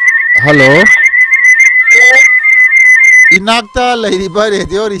inakta lairiba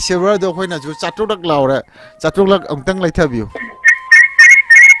radio receiver do khoina ju chatrulak laure chatrulak amtang laithabiu.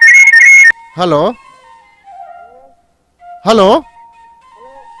 Hello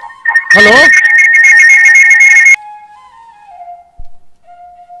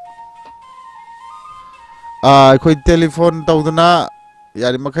khoi telephone tawdana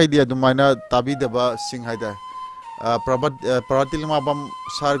yari makai dia dumaina tabi deba sing haida prabatil mabam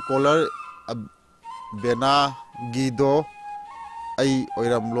sar caller bena gido ai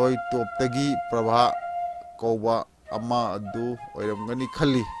oiram loi top tagi prabha kowa ama adu oiram gani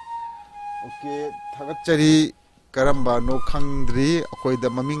khali okay thagachari karamba no khangdri akoi da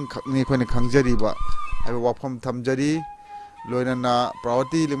maming khakni khoina khangjari ba ai wafam thamjari loinana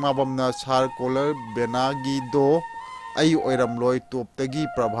prawati limabamna sar caller benagi do ai oiram loi top tagi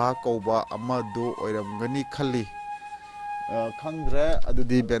prabha koba amadu oiram gani khali खंग्रे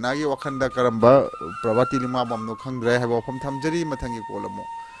अदुदी बेनागी वखंदा Karamba Prabhati lima बमनो खंग्रे है वफम थमजरी मथंगी कोलमो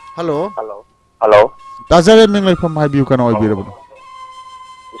hello hello hello ताजरे Ming लाइफम हाइबिउ कनो ओइबिरबनो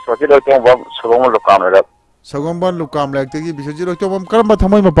इसोजी लोटों बम सगोम लोकाम रे सगोमबन लुकाम लाइकतेगी बिसोजी लोटों बम करंबा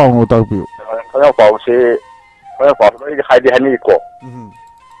थमोय मपाउनो ताकबिउ खया पाउसे खया पाउ इ हाइदे हानि को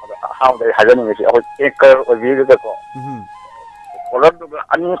how they Hajin मिसि अ एकर ओबिगे को collar दु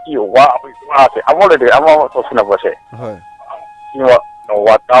अनि की वा वा से अमोले दे अमो तो सुना बसे होय इवा नो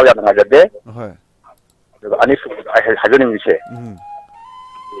वा ताव या ना जदे होय दु अनि सु हाजन मिसि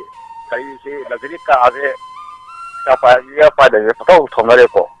कई से लजरी का आगे का पा दे तो थोमरे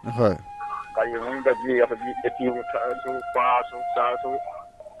को होय कई मुंग दे अबी एती सु पा सु सा सु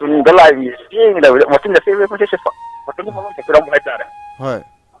तुन गलाई मी सिंग दे मतिन से वे से मतिन को से करम भाई तारे होय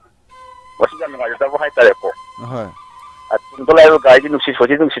वसी जन मा जदा भाई तारे को होय तुन गलाई गाई नु सी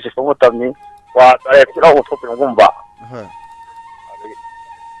सोजी नु सी को तमनी वा तारे तिरा ओ थोप न गुम्बा होय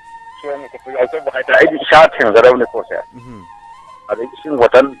सुन को या तो भाई तारे आई इशा थे जरा ने को से अरे सिंग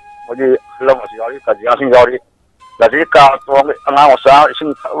वतन मुझे हलम असी यारी का जिया सिंग यारी लजरी का तो अंगा ओसा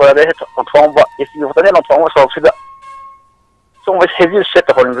सिंग वरे थोंग बा इसी वतन न थोंग सो सिदा 좀 해질 셋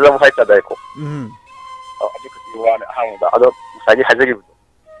하는 거 하이다 있고 아직 그 요안에 하는다 아도 자기 하적이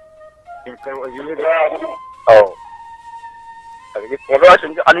그러니까 이제가 아직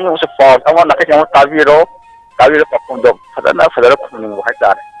보라신 게 아니 무슨 파 아마 나게 좀 따비로 바꾼도 하다나 하다라 푸는 거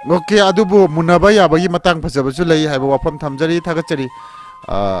하이다 오케이 아두부 문나바 야바기 마땅 파자버수 레이 하이바 와펌 탐자리 타가짜리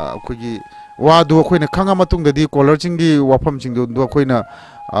아코기 와도 코이나 캉아 마뚱다디 콜러징기 와펌징도 도 코이나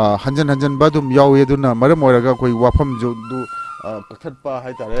한전 바둠 야오에도나 마름 오라가 코이 와펌 조도 कथटपा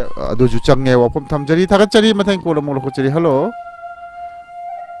है तारे अदुजु चंगे वफम थमजरी थागचरी मथाई कोलम मोल खोचरी hello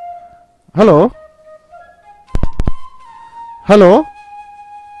hello hello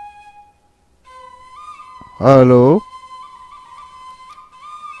hello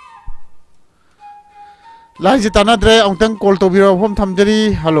lies तानाद्रे अंतंग call तोबिरो वफम थमजरी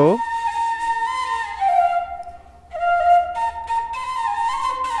hello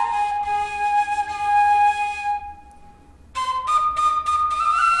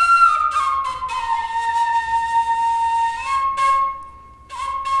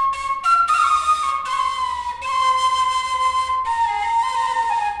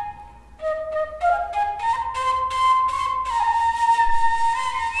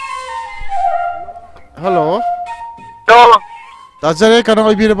hello तो ताजरे कनो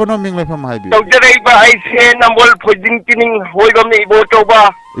ओइबिरबनो मिंगले फम हाइबि तौजरै बा आइसे नम्बल फोजिंग तिनिंग होइबम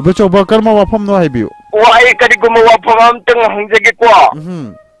इबो चौबा Karma वाफम no हाइबिउ O I करिगुम वाफम am teng hangjege ko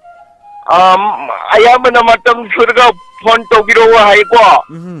ayamana matam surga phone tobiro hai ko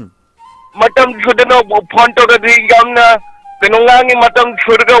matam sudano phone to di gamna kenongangi matam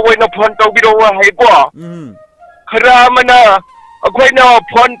surga oina phone tobiro hai ko khara mana अखोइना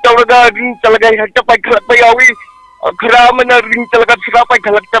phone तौरगा ring चलगा हक्ता पाइ खलक यावी खरा मन ring चलगा सिगा पाइ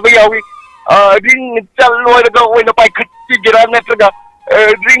खलक तब यावी ring चल लोरगा ओइना पाइ खत्ति गिरा नत्रगा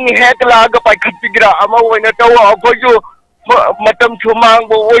ring हेक लाग पाइ खत्ति गिरा अमा ओइना तव अखोजु मतम सुमांग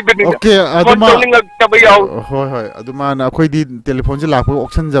बो ओइबनि ओके अदुमा तब याव होय होय अदुमा ना अखोइदी टेलीफोन से लाखो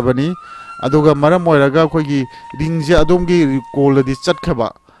ऑप्शन जबनी अदुगा मरम ओइरगा अखोइगी रिंग जे अदोमगी कॉल दि चटखबा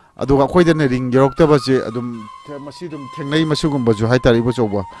अदुगा अखोइदने रिंग यरक्तबसे अदुम मसी दुम थेंगनै मसुगुम्बजु हाइतारि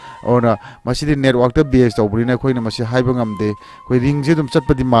बचौबा ओना मसीदि नेटवर्क त बेस तौबरिना अखोइना मसी हाइबा ngamde अखोइ रिंग जे दुम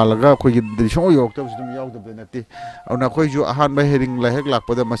चटपदि मालगा अखोइगी दिसो यरक्तबसे दुम यावदबे नते ओना अखोइजु अहान बा हेरिंग लाहेक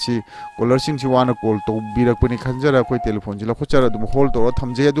लाकपदा मसी कॉलर सिंगसि वाना कॉल तौबिरकपनि खंजरा अखोइ टेलीफोन जि लखोचरा दुम होल तौर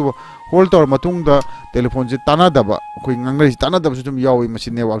थमजे अदु होल तौर मतुंगदा टेलीफोन जे तानादबा अखोइ ngangngai तानादबसे दुम यावि मसी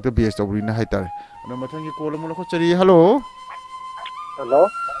नेटवर्क त बेस तौबरिना हाइतारि ओना मथंगी कॉल म लखोचरी हेलो हेलो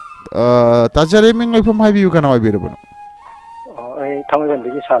ताजरे मिंग लाइफम हाइबिउ कना ओइबिरबनो ai thong ren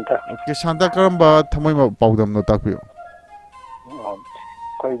digi santa के Shanta करम्बा थमोय पाउदम no ताकबिउ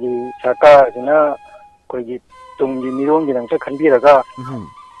koi gi saka jina koi gi tung gi mirong gi nang cha khanbiraga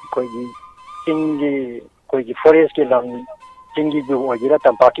koi gi forest ki lam chingi bu ogira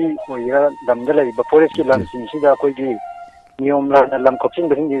tampaki ogira damda lai ba forest ki lam sing sida koi gi niom la lam khopsing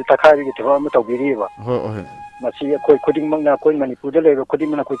bring gi takhari gi thwa ma tawbiri ba ho ho masi koi khuding mang na koi manipur da lai ba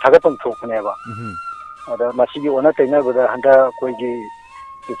khuding na koi thagapam thokne ba ada masi gi ona taina ba handa koi gi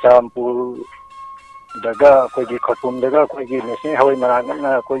champur daga koi gi khopum daga koi gi nese hawai marang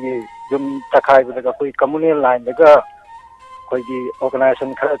na koi gi jum takhai ba daga koi communal line daga koi gi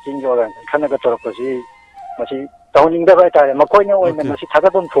organization khara ching jo ran khana ga tor ko si masi tawning da ba ta ma koi na oi na masi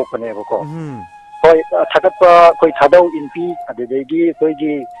thagapam thokne ba ko koi thagapa koi thadau inpi adegi koi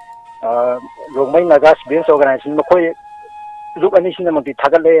gi rongmai nagas bench organization ma koi luk ani sina mati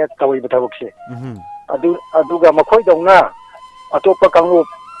thagale tawai ba thabuk se aduga ma koi dongna अतोप Congo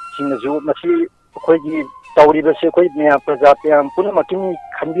सिंगजु मसी अखोइगी तौरीबसे अखोइ मिया प्रजा प्याम पुनमकिनी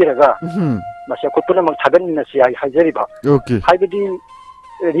खंबिरगा मसी अखोइ पुनमक थागनमिनसी हाइजरिबा okay हाइबदी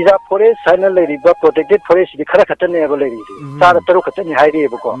reserve forest Saina लेरिबा protected forest की खरा खतने एबो लेरिसी सारा तरो खतने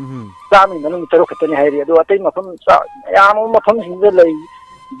हाइरेबको सामी मनु तरो खतने हाइरे अदो अतै मफम याम मफम सिंग लई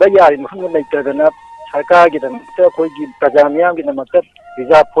बयारी मफम लेतदना सरकार की दमत अखोइगी प्रजा मियाम की दमत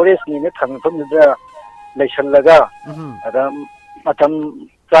रिजर्व फॉरेस्ट नि थंगफम द लेसलगा अदा मतम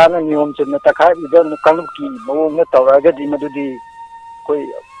चाना नियम चुन तखाइ इदन कानुन की मवोंग तौरागदि मदुदी कोई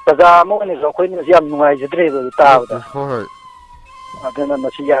प्रजा मोने अखोइनि याम नुवाइ जद्रेबो ताबदा होय अदना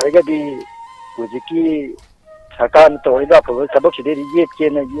मसी यारगदि हुजिकी सरकार तौरिबा फबल सबक सिदे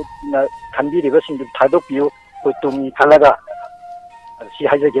येकेना येना खंबिरिबा सिंदु थादोपियो कोई तुमी खलगा सी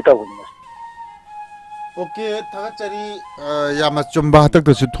हाइजगे तौबनि ओके थागचरी याम चुम्बा हतक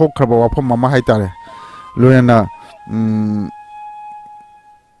तसु थोखरबा वाफम mama हाइतारे लोयना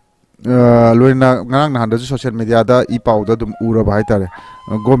लोयना ngang nahan da social media da IMPHAL da dum uraba haitare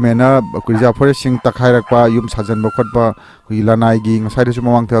government kuija forest sing takhairak pa yum sajan bokhat ba kuilanai gi ngasai da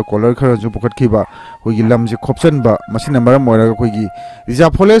sumawang tha color khara ju bokhat ki ba kuigi lam ji khopsan ba masina maram moira kuigi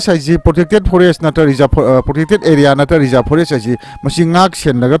reserve forest ai ji protected forest nata reserve protected area nata reserve forest ai ji masi ngak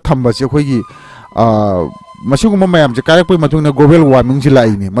sen laga thamba se kuigi masuguma mayam je karak poi matung na global warming ji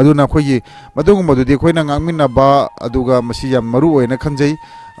lai ni maduna kuigi madungum madu de koina ngangmin na ba aduga masi yam maru oina khanjai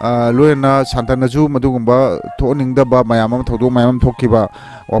लोयना सांतनजु मदुगुंबा थोनिंगदबा मयाम थोदो मयाम थोकिबा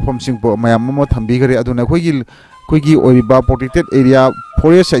वाफम Singpho मयाम म थंबिगरे अदुना खोगी ओरिबा protected area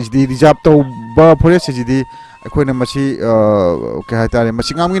forest एजदी reserve तौबा forest एजदी अखोइना मसी के हाइतारे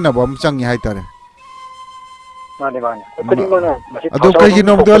मसी गामगिना बम चंगी हाइतारे माने माने कदिंगोना मसी अदो कई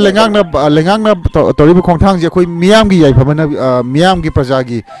नोमदो लेंगांगना तोरिबा खोंथांग जे खोइ मियाम गी याइफमना मियाम गी प्रजा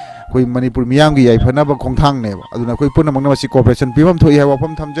गी कोई मणिपुर मियाम की याइफनब खोंथांग ने अदुना कोई पुनमंगना मसी कोऑपरेशन पिबम थोइ है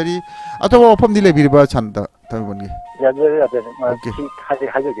वाफम थमजरी अथवा वाफम दिले बिरबा छानता थमबनगी ओके हाजे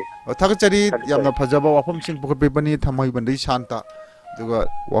हाजेगे थागचरी यामना फजबा वाफम सिंग पुखत पेबनी थमoi बंदई शांता दुगा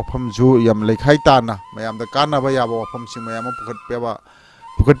वाफम जु याम लेखाइ ताना मयाम दा कानाबा याबा वाफम सिंग मयाम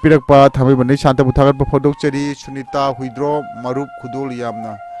पुखत पिरकपा थमoi बंदई शांता बुथागत फोदोकचरी सुनीता हुइद्रो मरुप खुदोल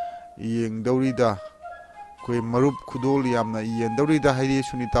यामना येंगदौरीदा कोई मरुप खुदोल यामना येंदौरीदा हाइरी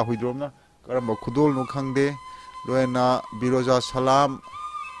सुनीता हुइद्रोमना करम खुदोल नु खंगदे लोयना बिरोजा सलाम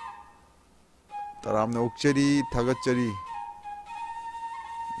तरामना उक्चरी थागचरी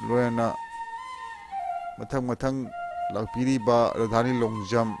लोयना मथंग मथंग लापीरीबा राजधानी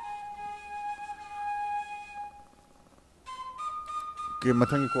लोंगजम के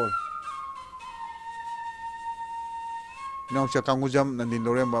मथंग कॉल नौचा कांगुजम नंदिन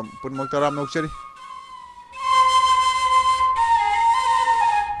लोरेम पुनमक तरामना उक्चरी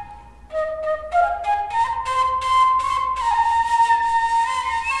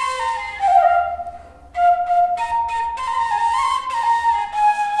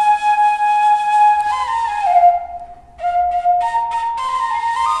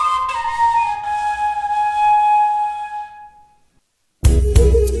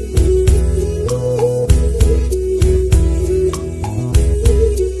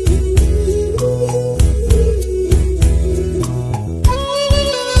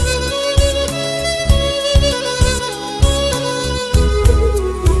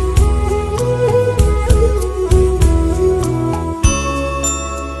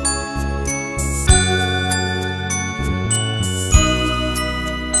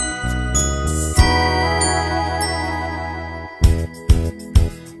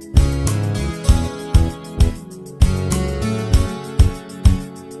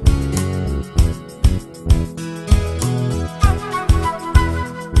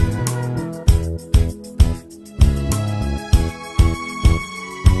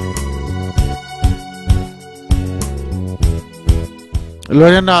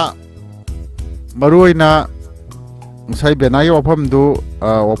लोयना मरुइना साइ बेनाय वाफम दु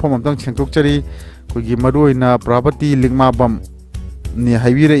वाफम अमतंग सेंथोकचरी कोगी मरुइना प्रॉपर्टी लिंगमाबम नि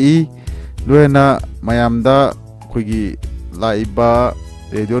हाइबिरई लोयना मयामदा कोगी लाइबा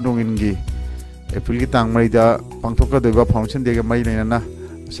रेडियो नोंगिनगी एप्रिल की तांग मरिदा पांथोकदोबा फाउंडेशन देगा मरि लेना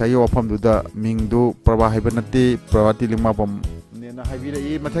साइ वाफम दुदा मिंगदु प्रभा हाइबनती प्रॉपर्टी लिंगमाबम नेना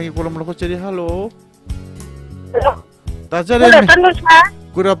हाइबिरई मथंगी kolam लखोचरी hello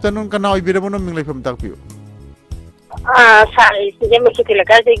Good afternoon, can I be able to make from Takio? Sorry, the Mexican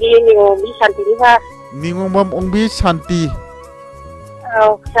Ningum Umbi Santi.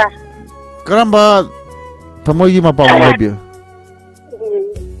 Oh, sir. Caramba, Thamoi Mapao.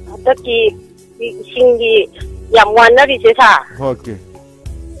 Taki Shingi Yamwana is a okay.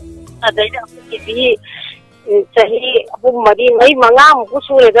 they Sahi bumari mai mangam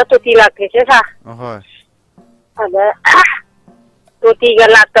kusure da toti lakse sa. Ahoy. Ada toti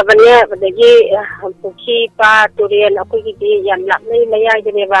galak tabane badagi puki pa turian aku gidi yang lak mai maya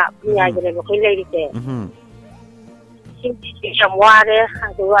jene ba maya jene ba khoi lai dite. Sing semua re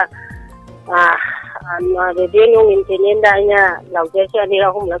adua na de Nongin 90.8 nya lauja sia ni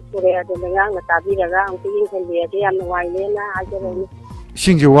rahum lak sure adu ngang tabi daga ang tingin sendi ade am wai le na ajere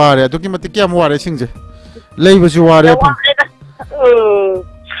singje ware to ki mate kyam ware singje leiba ju ware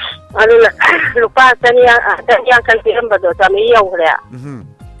alu lupa tania kan tiram bado tami yau hre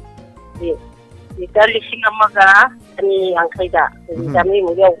di tali singa maga ani ang khaida tami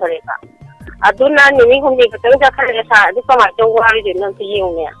mu yau hre ka aduna ni mi hum ni ka tang ja khare sa du ka ma to ware de nan ti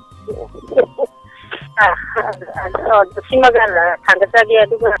yau ne simaga thanga ta ge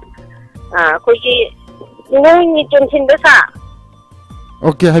du ko ki ni tension da sa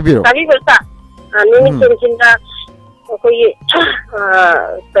okay habiro tabi berta ni tension da ko ki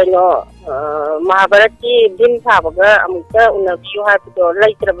Mahabharat ki din sa baga amita una kiyo ha to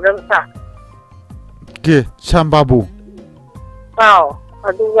lai trabra sa ke sambabu pao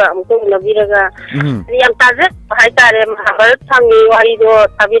aduga amita una biraga yang tajak hai tare Mahabharat sangi wari do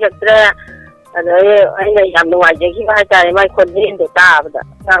tabi rakra ada aina yang nuai jagi hai tare mai kon din do ta bada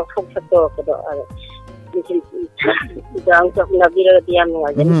sang thuk sato ko mungkin dang tok na biraga diam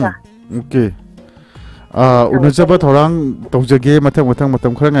nuai jagi sa okay unajaba thorang tawjage mathang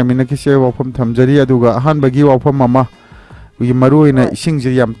matam khara ngamina ki se wafam thamjari aduga ahan bagi wafam mama wi maru ina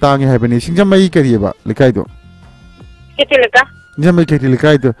isingje yam tangi haibani singjamai kariba likai do ketilaka jamai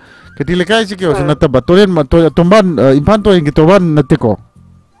ketilaka do ketilaka ji ke osna tabba toren ma to tomban impan to ingi toban natiko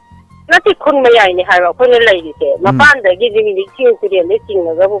nati khun mayai ni haiba khun lai ri te mapan da gi ji king kuriya le king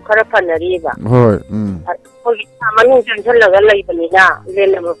na bu khara phanari ba hoi ko gi manu jan chalaga lai bani na le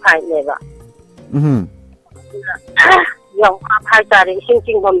na ma phai ne ba yang hai tare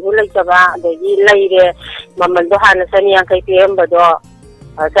sing bam du lai jaba de gi lai re mamal do hana saniya kai pm ba do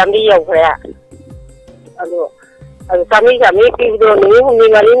samri yau khra alo samri pi do ni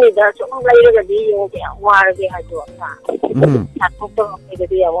mari ni da so lai re ga di yo ke wa re ge ha do sa ta to ke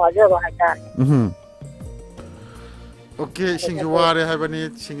de ya wa ja ba ha ta okay sing ju wa re ha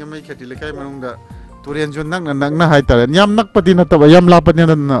bani sing mai khati le kai manung da Turian jun nang na hai tare yam nak pati na taba yam la pati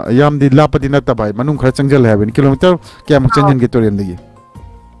na yam di la pati na taba manung khara changjal hai ben kilometer kya mak chanjan ge Turian degi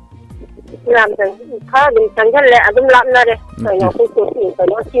lam tang kha dum changjal le adum lam na re no ku tu ti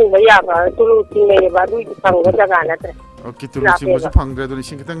no sing ba ya ba tulu ti me ba du tang ga jaga na tre okay tulu sing mo phang dre do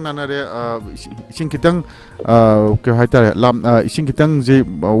sing kitang na re sing kitang ke hai tare lam sing kitang je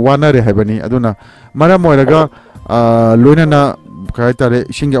wana re hai bani aduna mara moiraga loina na kai tare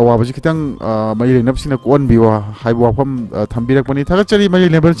sing awa ba kitang mai le napsina kon biwa hai wa pham thambirak bani thaga chari mai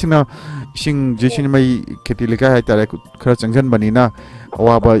level sina sing je sin mai kheti le kai tare khara changjan bani na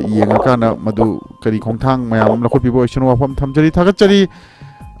awa ba yenga kana madu kari khongthang mayam la khopi bo sin wa pham thamjari thaga chari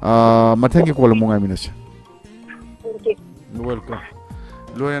mathangi kolam ngai minas welcome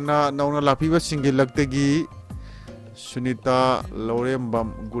loena nauna lapi ba singi laktegi Sunita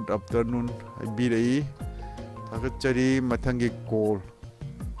Lorembam good afternoon birei Agachari mathangi call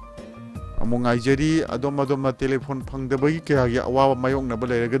among aijari adom na telephone phangdabagi kaya ya awa mayong na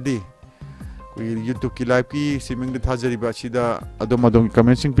baleragadi ko YouTube ki live ki siming de thajari ba sida adom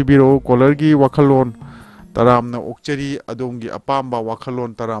commenting pibiro caller gi wakhalon taramna okchari adom gi apamba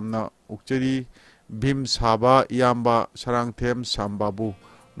wakhalon taramna okchari bhim saba yamba sarang them sambabu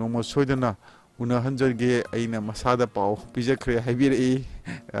nomo soidana una hanjarge aina masada pau pijakre haibirei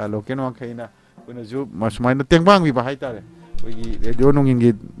loken wakhaina kuna ju masmaina tengbang bi bahai tare koi radio Nongin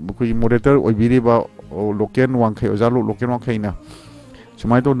gi koi moderator oibiri ba loken wangkhai ojalu loken wangkhaina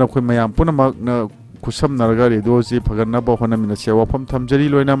sumai to na khoi mayam puna mak na kusam narga radio ji phaganna ba hona mina sewa pham thamjari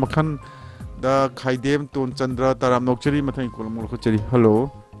loina makhan da khaidem ton chandra taram nokchari mathai kolmul khochari hello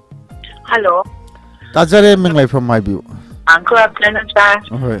tajare menglai from my view uncle afternoon sir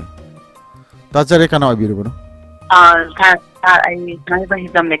hoi tajare kana oibiri bono I Thamoi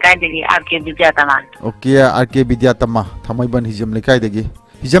hijam lekai degi RK Vidyatama. Okay, RK Vidyatama. Thamoi ban hijam lekai degi.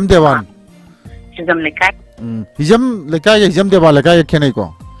 Hijam dewan. Hijam lekai. Hijam lekai hijam dewan lekai kenai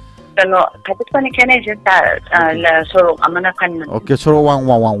ko. Kalau katis pani kenai jeta la sorok amana kan. Okay, sorok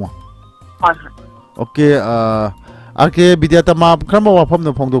wang. Okay, RK Vidyatama krama wafam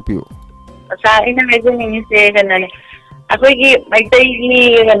no phongdok piu. Sa ina medyo ni se ganani. Ako gi maitai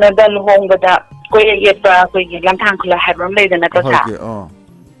ni ganadal hong bada. Koi yepa koi lantang kula habram le dana ko sa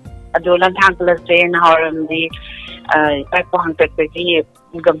ado lantang kula train horam di pai po hang tek ji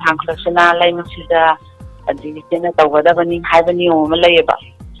gam hang kula sina lai ma sida adi tena tawada bani haibani o ma le ba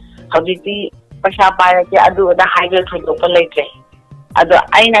hadi ti पैसा पाए के अदुदा हाइगे थोदोप लेत्रे अदो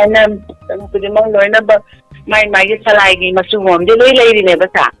आइना खुदिमक लोइनब माइ माइगे सलाइगी मसुगोमदे लोइ लेरिने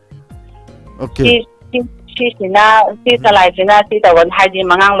बसा okay सिना सि सलाइसिना सि तवन हाइदि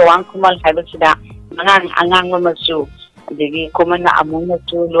मंगांग लोवांग खुमल हाइबसिदा मंगांग अंगांग मसु अदगी कुमन अमुंग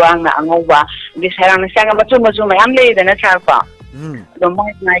मसु लोवांग अंगौबा दि सारांग सागा मसु मसु मयाम लेदना सारपा दो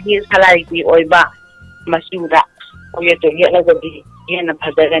माइ माइगे सलाइगी ओइबा मसुदा ओये तो येलगदी येना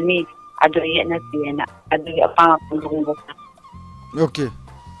फजगनी अदो येना तियना अदगी अपा पुंगबा okay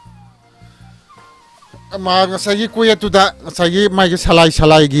ngasagi kuyet tuda ngasagi maigi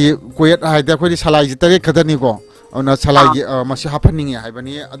salai gi kuyet haida khoi salai ji tare khadani ko ona salai gi masi hapaningi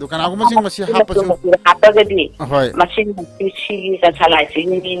haibani adu kana gu masing masi hapasu hapagadi hoi masing si ga salai si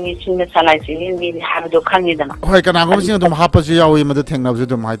ni sin salai si ni habdo khangi dana hoi kana gu masing dum hapasu yawi madu thengna ju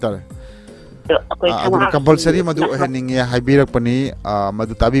dum haitare adu compulsory madu haningi haibirak pani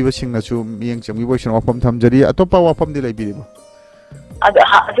madu tabi basing na chu miyeng changbi boisin wafam thamjari atopa wafam di laibiri ba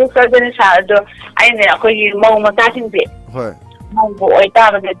अदु करदने सादो आइने अखोगी मौ मतासिंबे होय मौ बो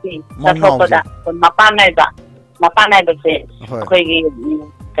ओइताबगति तथोपदा मपानाइबसे अखोगी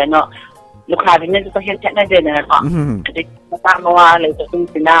कनो लुखाबिने तो हेन चना देना को अदि मपामवा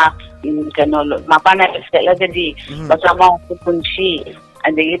लेतुंसिना कनो मपानाइबसे लगदि बसामौ कुंसी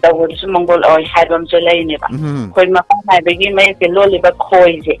अदि तवरसु मंगोल ओइ हाइबम चलेनेबा खोइ मपानाइबगी मै के लोलिबा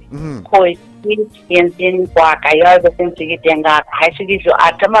खोइजे खोइ Yen kwa kaya da sin sigi tenga hai sigi so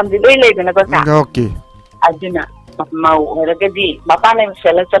atamam di loi lei na ko sa okay aduna mau ragadi mapane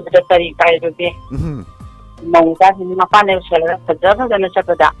sela sabda tari kai do be mau ta ni mapane sela sabda da na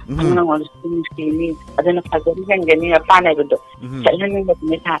sabda anna ngol ni aduna phagari gani mapane do sela ni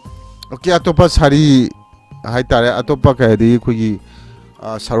ni tha okay atopa sari hai tare atopa kai di khugi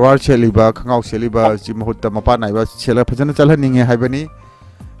sarwar cheliba khangau cheliba ji mahutta mapane ba sela phajana chalhaninge haibani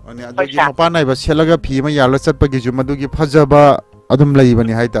अनि अदुगी मपान नाइबा सेलगा फी मा यालो चटपगी जु मदुगी फजबा अदुम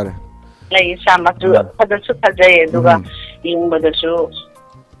लैबनी हाइतारे लै सामजु फजसु फजय दुगा यंबदसु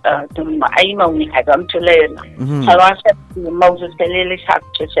तुम आई मौनी खाइबा अम चले सलवार से मौजु सेले साक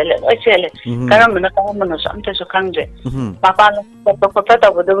चले ओइ सेले करमना समतसु खंगजे पापान पपपा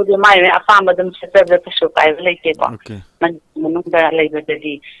तबदुगी माइ अपामदम सेबे तसु काइ लैते को मन मनुदा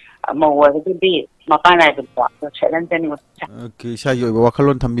लैबदि मौवदि मपानाइबा चलन ओके साइ ओइबा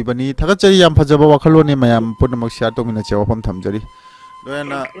वाखलोन थम्बिबनी थगचरी याम फजबा वाखलोन मयाम पुनमक शेयर तोमिना चे वफम थमजरी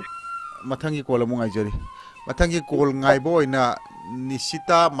लोयना मथंगी कोल अमु ngaijari मथंगी कोल ngaइबो ओइना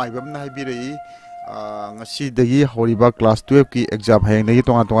निशिता माइबम ना हाइबिरई ngasi dagi horiba class 12 ki exam hayang dagi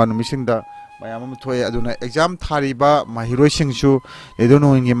tonga tonga numisingda mayam am thoye aduna exam thariba mahiroi singsu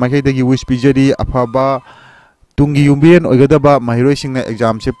edono ingi makai dagi wish pijari afaba tungi yumbien oigadaba mahiroi singna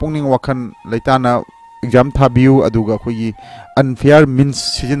exam se pungning wakhan leitana exam thabiu aduga khogi unfair means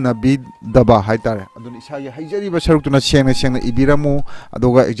sijinna bi daba haitare adun isagi haijari ba saruk tuna sengna ibiramu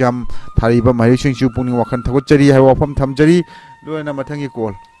aduga exam thariba mahiroi singsu pungning wakhan thagotchari hai wafam thamjari loina mathangi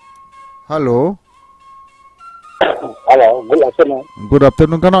call hello good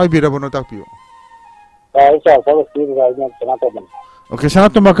afternoon kana ibirabono takpio okay sana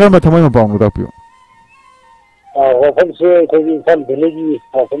to makar ma thamai ma paung takpio वफन से कोई इंसान बनेगी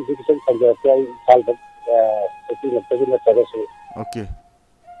वफन से किसी संजय क्या साल तक किसी लगता है ना तरह से ओके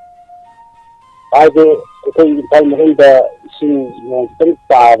आज कोई इंसान मरें दा सिंह मंत्री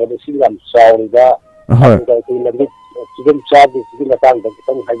पाव दा सिंह हम साउरी दा कोई लंबी चिकन चाप चिकन लगान दा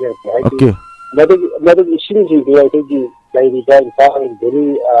कितना खाया है ओके मदद सिंह जी दिया तो जी लाइनी दा इंसान बनी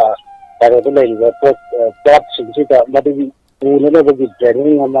तरह तो लाइनी दा पॉप सिंह जी दा मदद उन्होंने बगी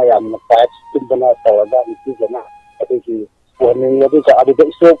ट्रेनिंग हमारे हम पैच तुम बना तवादा इसी जना अभी की warning अभी का अभी तो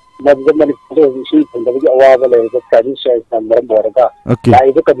इसको मतलब मैंने तो इसी बंदे की आवाज़ वाले तो कैरी शेयर नंबर बोलेगा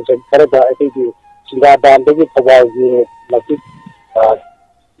लाइव तो कभी चल रहा है कि सिंगा डांडे की फवार की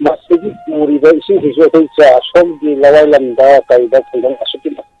मस्ती पूरी तो इसी हिस्से तो चाशों की लवाई लंदा कई बार फिल्म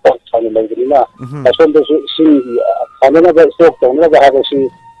असुकी पहुंचाने लगी ना चाशों तो इसी खाने ना बस तो ना बाहर इसी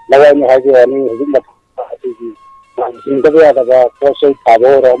लवाई में है कि नहीं Hindi Hindi ba daga koso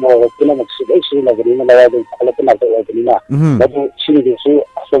tabo ro mo kina maksud ay sila gani na lawa din kala na to gani na babu sini su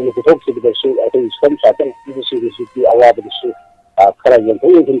aso ni to su de su ay iskom sa tan ni su ki awad su kara yen to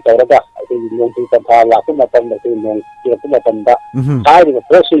yin ta ra ay nong ti ta la ko ma tam da nong ti ko ma tam da sai ni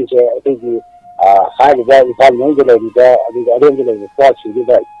process je ay sai ni ba IMPHAL nong de la ni da abi ga ren de la ko si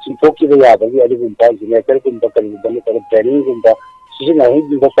da sin to ki ya da ni ali IMPHAL ni ka kin da kan da ni ka training kin da si na hi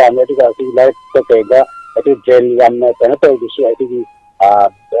ni da sa me da ki life to ka da I Jen Yamna Tanato, I think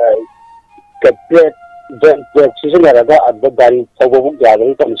season at the Gari Togo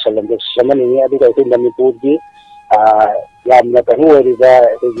gathering from Salam, the Shamani, I think Lamipudi, yamna kanu oriba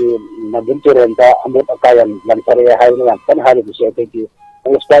tegi nabun turenta amut akayan lansare haina lam kan hari bisi tegi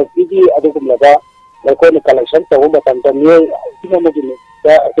municipal pidi adugum laga lakon collection to ba tan tan ni tinamagi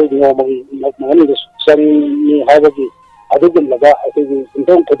da tegi ngomani sari ni haibagi adugum laga tegi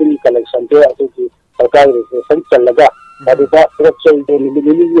intong kadini collection te tegi sarkar registration challaga adida structure de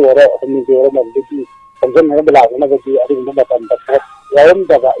ni ora ni ora mabdi sanjan na bala na bagi adugum ba tan ta yam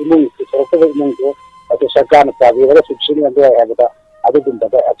daga imung sarkar imung ko atau sarkar na pabi wala subsidi ando ay abata adu gumba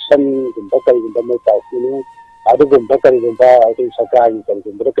action gumba kali gumba may tausini adu gumba kali gumba atau sarkar ni kali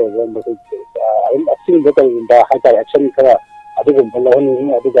gumba kali gumba ay action gumba kali gumba hay kali action kaya adu gumba lahon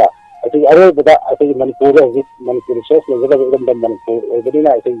ni adu ga atau aro bada atau manipur resource na bada gumba manipur bada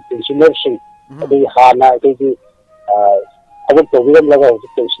na atau pensioner sing atau hana atau abu program laga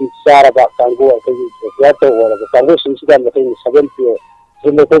pension sara ba kanggo atau ya to wala kanggo sing sidan atau 70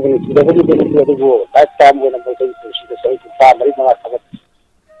 Jumlah tu sudah begitu tu last time when I was sudah saya mari mga sahabat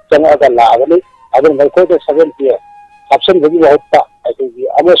jangan agak lah ni ada mereka tu 70 option bagi बहुत tak itu di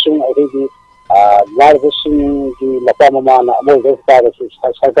amasung itu di luar bersih di Mapao mana boleh kita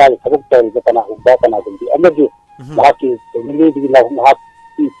sarkar kabuk tel betanah ubah tanah di amagi laki ini di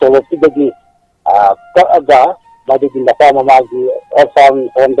laki tolong bagi agak bagi di Mapao mana di orang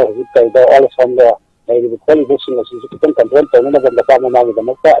Honda kita itu orang Honda dari kali bersih nasi kita kontrol tanah dan Mapao mana di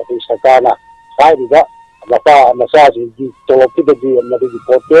mana itu sarkar na saya juga Mapao masa di tolong bagi mari di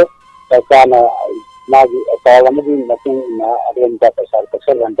porte sarkar na lagi kalau lagi macam ada yang dapat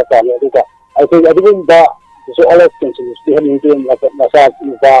pasal yang dapat ni juga. Aku ada pun dah soal pension mesti hari itu masa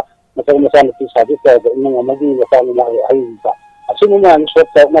nanti sahaja saya ingin lagi masa hari itu. Semua yang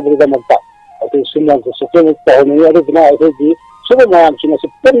saya nak beri gambar tak. Itu semua sesuatu tahun ini ada kena itu di semua yang cina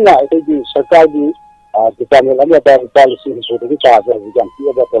sepenuhnya itu di sarkar di panel lagi ada polisi sesuatu di cara yang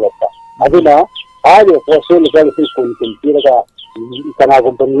tidak terlepas. Adina ada proses legal kunci tidak kena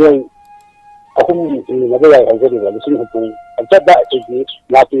company aku ni nabi yang jadi wala sini hukum ada jadi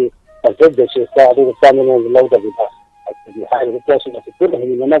nanti ada desa ada panel yang lalu dah jadi hari itu proses itu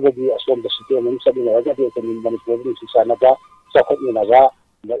ini mana bagi asal desa manusia di negara dia terlibat dalam proses sana dah sakit ni naga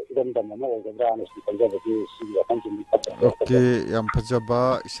dan mana orang berani sekarang jadi siapa yang Oke, yang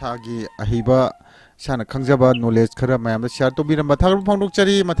pejaba sagi ahiba sana kangjaba knowledge kara mayam share to biram bathar phangdok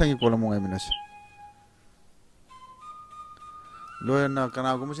chari mathangi kolam ngai minas loyana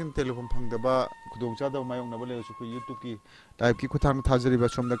kana gumusing telephone phangdaba khudong chada mayong na bale su YouTube ki live ki khuthang thajari ba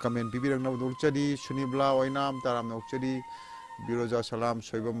somda comment bibirang na dok chadi sunibla oinam taram nok chadi biroja salam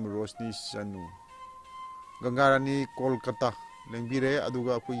soibam rosni sanu gangarani kolkata lengbire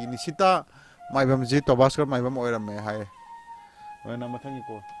aduga ku nisita maibam ji tobaskar maibam oiram me hai loyana mathangi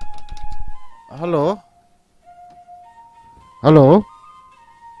ko hello hello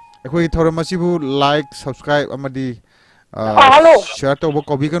ekoi thoramasibu like subscribe amadi hello share to bo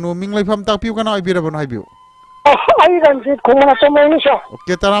kobi kanu ming laifam tak piu kana ibira bon haibiu ai ranjit khomana to mai ni sha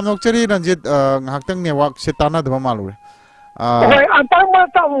okay taram nok chari ranjit ngaktang network se tana dama malure oi antar ma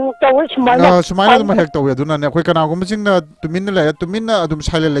ta wis mana sumaina dum hek to aduna ne khoi kana gum sing na tumin adum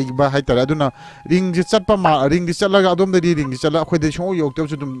saile lagi ba hai tara aduna ring ji chatpa ma ring di chatlaga adum de ring di chatla khoi de sho yok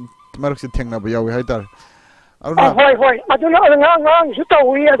to dum marak se thengna ba yawi hai tar hoi aduna ngang su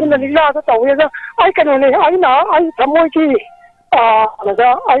tawi aduna nila ta tawi da ai kana ne ai na ai thamoi ki laga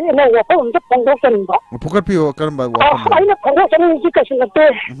ai na wa pa um ta pangdo san ba phukat pio karamba wa ai na pangdo san ji ka sin te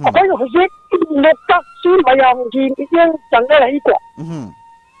ai ho ji lokta si bayang ji yang jang da ai ko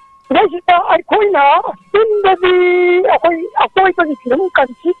dai ji ta ai khoi na tin da di ai ka ji film kan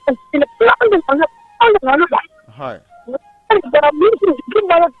si in plan de sang ai na na hai da mi ji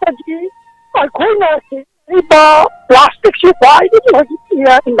ma la ta ji ai khoi na iba plastic si why did you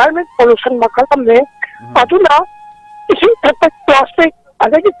environment pollution makalam ne aduna isi plastic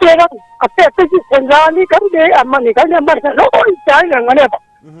ada ji tera ate ji senjani kan de amani kan amar no jai ngane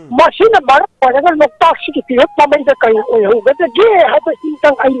machine bar pada lokta si ki pio pamai da kai o ga de ge ha ta sin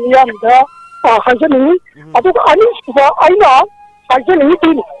tang ai niam da ha jani adu ani ba ai na ha jani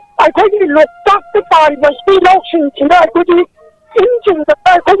tin ai ko ji lokta te pari ba si lo sin chira ko ji engine the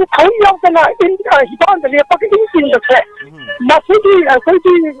ko ji thai yang kana in hiban de le pa ki engine de se masudi ko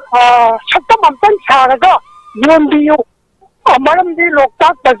ji chakta mampan chara ga yon biu amaram di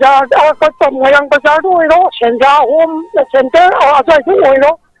loktak bazar ko to moyang bazar do ro senja home center asai su oi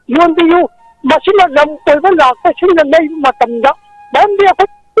ro yon biu masina lam ko ba la ka sin na nei matam da ban dia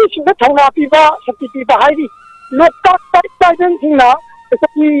ko si na thona pi ba sakti pi ba hai di loktak tai den sin na ko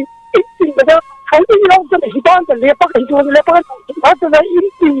ji engine daเขาที่เราจะในบ้านจะเลี้ยปกันจวนเลี้ยปกันเขาจะในอิน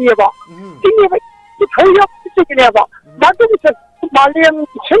เดียบ่อินเดียไปที่เขาอยากที่จะเลี้ยบ่มาดูที่มาเลี้ยง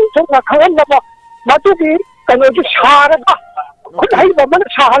ชิ้นชงกับเขาแล้วบ่มาดูที่ kanoji saraga khudai baman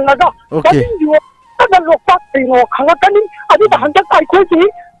sahallaga badin yo kana loktak tino khangatani adi handak ai khoji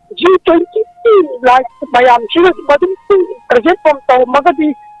G20 like mayam chi badin present from to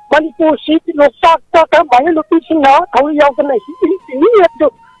magadi manipur si loktak ta mai lupi sina thawi yaw kana hi ado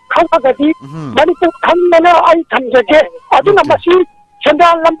khangagadi manipur thammana ai thamjage aduna masi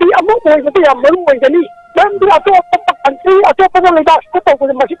sandal lambi amu boy yam maru boygani lambi ato country ato pa leibak to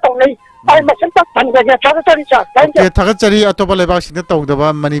ko masi tonai ai masan tak thamjage thagachari cha okay thagachari ato pa leibak sin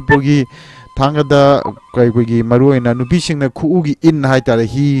tawdaba manipur gi thangada kai gi maruina nupi singna khuugi in hai tare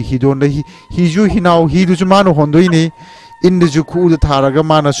hi don hi ju hinau hi du manu hondoi in the Juku the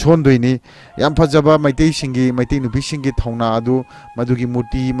Taragamana Shondoini, Yampajaba, my tashingi, my tin fishing Taunado, Madugi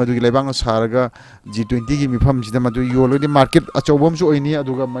Muti, Madugi Labang Saraga, G20 mi pump Madu, you already market at your wombs or any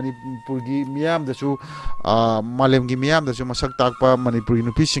Aduga Manipurgi Miam, the shoe, Malem Gimiam, the Masak Takpa,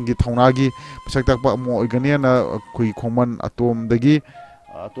 Manipurino fishing Taunagi, Masak Takpa, Morganiana, Kui common atom the gi,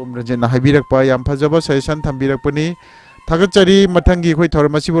 Atom Regina Habirak by Yampajaba, Session Tambirakuni. Thagachari Matangi Koi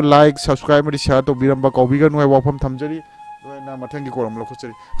Tormasi would like, subscribe to the share to Biramba Kobigan, where Wapam Tamjari. Matangi kolam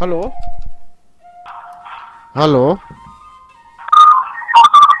lokosari. Hello. Hello.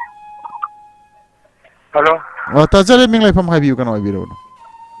 Hello. Tajare minglai from Habi you can oibiro.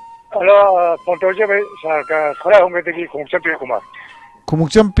 Hello. Pontoje sa khara honge teki Kumukcham Priya Kumar.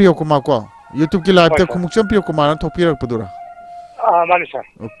 Kumukcham Priya Kumar ko. YouTube ki live te Kumukcham Priya Kumar thopirak padura. Mani sir.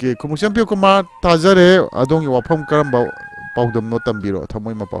 Okay. Kumukcham Priya Kumar tajare adong wapam karamba paudam no tambiro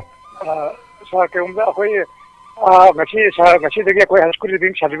Thamoi Mapao. Sa ke umda akoi ngasi degi koi high school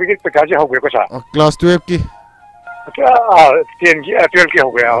din certificate pe kaje ho gaya ko sa class 12 ki 10 ki 12 ki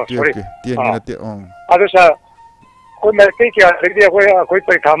ho gaya sorry 10 ki nate ado sa koi mai ke kya degi koi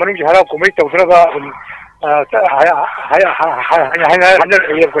parikha manu ji hara kumai tawsra ba ha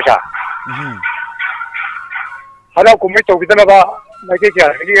ko sa hara kumai tawbidana ba mai ke kya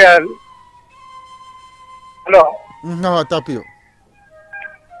degi hello no tapio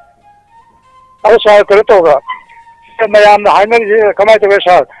ado sa kare to ga mayam na hainal kamai to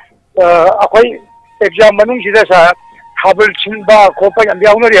sa akoi exam manung sida sa habul chinba khopa yam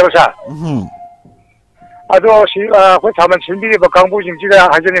yaung na sa ado si akoi thaman chinbi ba kangbu jing sida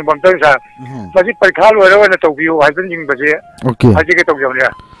hajani bamtang sa maji parikha loira na tawbiu hajan jing baje okay haji ke tawjawne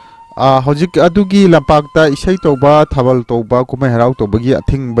hojik adugi lampakta isai toba thabal toba kumai harau tobagi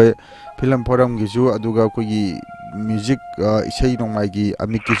athing ba film forum gi ju aduga kogi music isai nongmai gi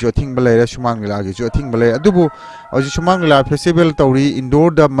amik ki jo thing balai ra sumang la gi jo thing balai adubu aji sumang la festival tawri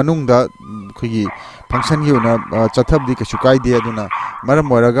indoor da manung da khogi function gi una chathab di ka sukai de aduna maram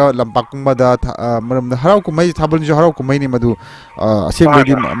moraga lampakuma da maram da harau kumai thabal jo harau kumai ni madu asem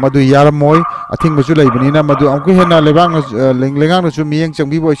di madu yaramoi athing ba ju lai bani na madu amku hena lebang lengang na ju miyeng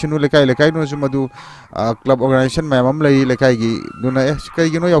changbi bo sinu lekai no ju madu club organization mayam lai lekai gi duna kai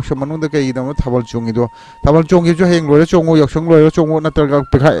gi no yaksam manung da kai da thabal chungi do thabal chungi jo heng loi chongo yaksang loi chongo na tar ga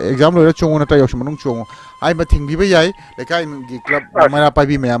exam loi chongo na ta yaksam manung chongo ai ma thing bi ba yai lekai gi club mara pa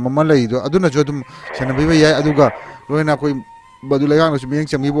bi mayam ma lai do aduna jo dum sana bi ba yai aduga loina koi badu legang no ju miyeng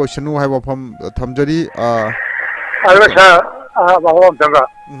changbi bo sinu hai wa pham thamjari alo sa ba hom tanga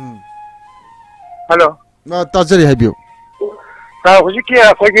hello na tajari hai bio ta hojiki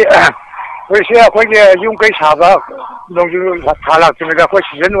akoi yung kai saba nongju thalak tumida ko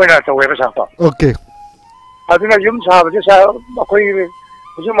season wena to weba sa okay aduna yum saba je sa akoi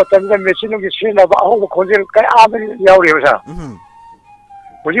hujum matan da machine gi sina ba ho khonjel kai amen yauri ba sa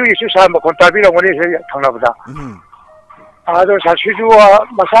hujum isu sa ma kon tabi ro ngoni se thangna ba ado sa shuju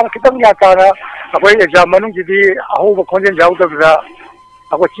masar kitam ya kana akoi exam manung gi di ho khonjel jaw to da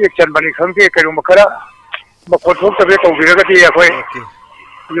akoi check chan bani khangke kai ma kara ma ko thok ta be to bi ga di akoi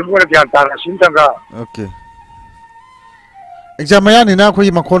yung guna diyan tara sintanga okay exam ya ni na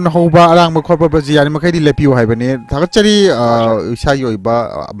khoi makhon hoba arang ma khorba baji yani makai di lepiu hai bani thagachari isa yoi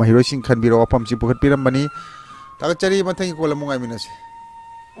ba mahiro sing khan biro apam si pukhat piram bani thagachari mathai ko lamungai minase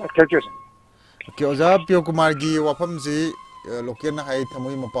thank you okay oja pio kumar gi wapam ji loken hai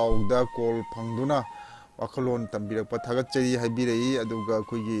Thamoi Mapao da call phangduna wakhalon tambirak pa thagachari hai birei aduga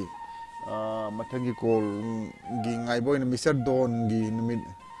khoi gi mathangi call gi ngai boy na Mr. Don gi numit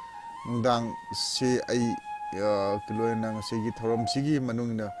nungdang si ai kiloina ngasi gi thorom sigi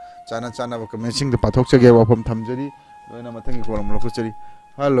manungna chana ba commencing de pathok chage wapam thamjari loina mathangi call amlo chari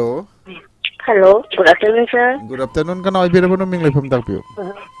hello good afternoon sir good afternoon kana oibira bono ming lepham takpio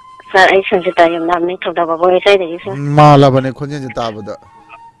sir ai sanjita yam nam ni thoda ba boy sai de sir mala bane khonje ta bada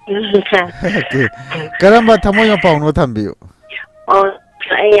okay karamba Thamoi Mapao no thambio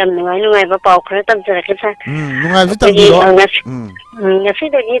ai am nungai ba pau khra tam jara ke sa nungai ji tam biro ngasi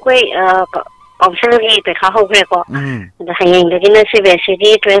de ni koi ꯀꯥꯎꯟꯁꯤꯜꯒꯤ ꯄꯩꯈꯥ ꯍꯧꯈ꯭ꯔꯦꯀꯣ ꯑꯗ ꯍꯌꯦꯡꯗꯒꯤꯅ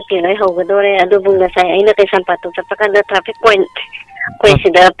CBSEꯒꯤ 12ꯀꯤ ꯂꯣꯏ ꯍꯧꯒꯗꯣꯔꯦ ꯑꯗꯨꯕꯨ ꯉꯁꯥꯏ ꯑꯩꯅ ꯀꯩꯁꯥꯝꯄꯥꯠꯇ ꯆꯠꯄ ꯀꯥꯟꯗ traffic point ꯑꯩꯈꯣꯏ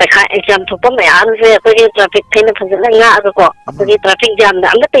ꯁꯤꯗ ꯄꯩꯈꯥ ꯑꯦꯛꯖꯥꯝ ꯊꯣꯛꯄ ꯃꯌꯥꯝꯁꯦ ꯑꯩꯈꯣꯏꯒꯤ ꯇ꯭ꯔꯥꯐꯤꯛ ꯊꯩꯅ ꯐꯖꯅ ꯉꯥꯛꯑꯒꯀꯣ ꯑꯩꯈꯣꯏꯒꯤ ꯇ꯭ꯔꯥꯐꯤꯛ ꯖꯥꯝꯗ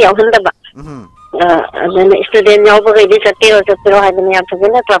ꯑꯃꯠꯇ ꯌꯥꯎꯍꯟꯗꯕ ꯑꯗꯨꯅ ꯁ꯭ꯇꯨꯗꯦꯟ ꯌꯥꯎꯕꯈꯩꯗꯤ ꯆꯠꯄꯤꯔꯣ ꯍꯥꯏꯗꯅ ꯌꯥꯝ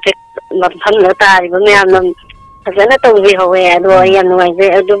ꯐꯖꯅ ꯇ꯭ꯔꯥꯐꯤꯛ ꯃꯐꯝꯗ ꯇꯥꯔꯤꯕ ꯃꯌꯥꯝꯅ ꯐꯖꯅ ꯇꯧꯕꯤꯍꯧꯋꯦ ꯑꯗꯣ ꯑꯩ ꯌꯥꯝ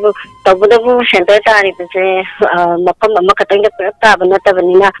ꯅꯨꯡꯉꯥꯏꯖꯩ ꯑꯗꯨꯕꯨ ꯇꯧꯕꯇꯕꯨ ꯁꯦꯟꯇꯔ ꯇꯥꯔꯤꯕꯁꯦ ꯃꯐꯝ ꯑꯃꯈꯛꯇꯪꯗ ꯄꯨꯂꯞ ꯇꯥꯕ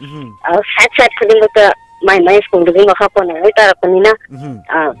ꯅꯠꯇꯕꯅꯤ나 ꯁꯥꯏꯠ ꯈꯨꯗꯤꯡꯃꯛꯇ ꯃꯥꯏ ꯁ꯭ꯀꯨꯜꯗꯨꯒꯤ ꯃꯈꯥ ꯄꯣꯟꯅ ꯂꯣꯏ ꯇꯥꯔꯛꯄꯅꯤꯅ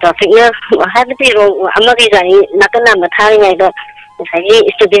ꯇ꯭ꯔꯥꯐꯤꯛꯅ ꯍꯥꯏꯕꯗꯤ ꯔꯣꯡ ꯑꯃꯒꯤ ꯒꯥꯔꯤ ꯅꯥꯀꯟ ꯅꯥꯝꯃ ꯊꯥꯔꯤꯉꯩꯗ ꯉꯁꯥꯏꯒꯤ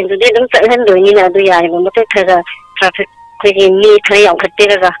ꯁ꯭ꯇꯨꯗꯦꯟꯗꯨꯗꯤ ꯑꯗꯨꯝ ꯆꯠꯍꯟꯗꯣꯏꯅꯤꯅ ꯑꯗꯨ ꯌꯥꯔꯤꯕ ꯃꯈꯩ ꯈꯔ ꯇ꯭ꯔꯥꯐꯤꯛ ꯑꯩꯈꯣꯏꯒꯤ ꯃꯤ ꯈꯔ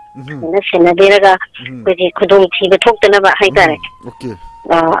ꯌꯥꯝꯈꯠꯄꯤꯔꯒ ꯐꯖꯅ ꯁꯦꯟꯅꯕꯤꯔꯒ ꯑꯩꯈꯣꯏꯒꯤ ꯈꯨꯗꯣꯡꯊꯤꯕ ꯊꯣꯛꯇꯅꯕ ꯍꯥꯏꯇꯥꯔꯦ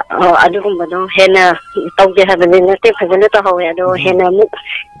ꯑꯗꯨꯒꯨꯝꯕꯗꯣ ꯍꯦꯟꯅ ꯇꯧꯗꯦ ꯍꯥꯏꯕꯗꯤ ꯅꯠꯇꯦ ꯐꯖꯅ ꯇꯧꯍꯧꯋꯦ ꯑꯗꯣ ꯍꯦꯟꯅ ꯑꯃꯨꯛ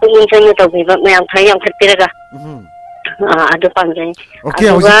ꯄꯨꯛꯅꯤꯡ ꯆꯪꯅ ꯇꯧꯕꯤꯕ ꯃꯌꯥꯝ ꯈꯔ ꯌꯥꯝꯈꯠꯄꯤꯔꯒ ꯑꯗꯨ ꯄꯥꯝꯖꯩ ओके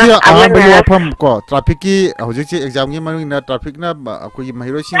हौजिकी अहमबगी वाफम को ट्रैफिक की हौजिकी एग्जाम की मनुंगना ट्रैफिक ना अखोगी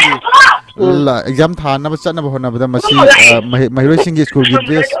महिरोसिंगी एग्जाम थानब चनब होनबदा मसी महिरोसिंगी स्कूल की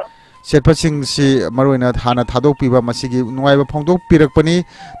ड्रेस सेटपसिंग सी मरोइना थाना थादोकपीबा मसीगी नुवाइबा फोंदोकपीरकपनी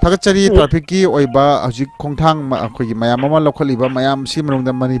थागचरी ट्रैफिक की ओइबा हौजिक खोंथांग अखोगी मयाम अमा लखलिबा मयाम सी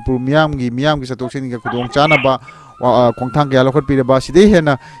मनुंगदा मणिपुर मियामगी सतोक्सिंगी खुदोंग चानबा खोंथांग कया लखटपीरबा सिदे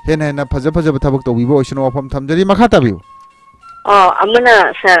हेना फजब थबक तौबीबा ओइसनो वाफम थमजरी मखा ताबिउ अमना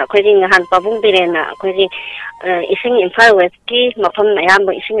सर अखोई नहान पाबुंग बिरेना अखोई इसिंग इम्फाल वेस्ट की मफम अयाम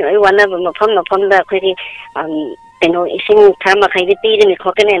इसिंग लोई वानब मफम अखोई कनो इसिंग खर मखैदि पीरिनि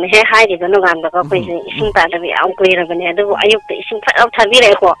खोकने हे हाइरिबा नोगानबा अखोई इसिंग तादबि याम कुइरबने अदु अयुक्त इसिंग फट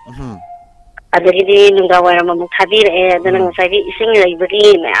थाबिरेको अदगिदि नुंगा वारम अमुक थाबिरे अदना ngसाइदि इसिंग लैबगी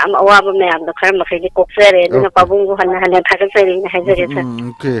मयाम अवाबा मयाम द खर मखैदि कोक्सरे अदना पाबुंगु हन्ना थागसरि हाइजरे सर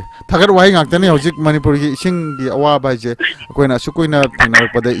ओके थागर वाइ ngakतने हौजिक मणिपुर की इसिंग की अवाबा हाइजे अखोइना सुकोइना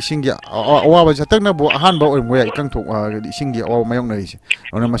थेंगनारपदा इसिंग की अवाबा जतकना बो अहानबा ओइमोया इकंग थोक इसिंग की अवाबा मायोंगनरिसे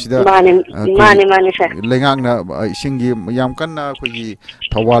ओना मसिदा माने सर लेंगांगना इसिंग की याम कन्ना अखोइगी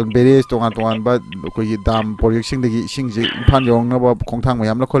थवाल बेरेज तोंगान बा अखोइगी दाम प्रोजेक्ट सिंगदगी इसिंग जे इम्फाल यौंगनबा खोंथांग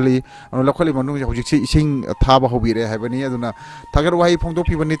मयाम लखलि मनुंग हौजिक इसिंग थाबा होबिरे हाइबनी अदुना थागर वाइ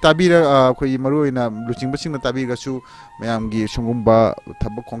फोंदोकपिबनी ताबिरा अखोइगी मरुइना लुचिंगबसिंगना ताबिरगसु मयामगी सुंगुंबा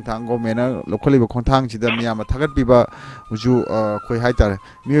थबक खोंथांग गवर्नमेंटना लखलिबा खोंथांग सिदा मयाम थागतपिबा उजु खोइ हाइतारे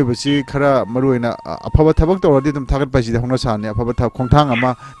मियोबसि खरा मरुइना अफबा थबक तौरदि दम थागतपासिदा होना साने अफबा खोंथांग अमा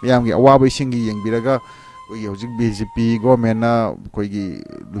मयामगी अवाबा इसिंगी येंगबिरगा कोई हौजिक बीजेपी गवर्नमेंटना कोइगी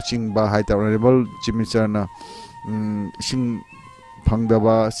लुचिंगबा हाइता ऑनरेबल चीफ मिनिस्टरना इसिंग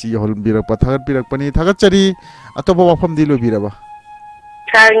फंगदबा सी होलबिरकपा थागतपिरकपनी थागतचरी अतोबा वाफमदि लोबिरबा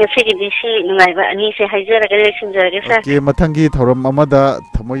sir ngasigiди si nungaiba ani se haijaraga lesinjaraga sir के मथंगी थौरम अमदा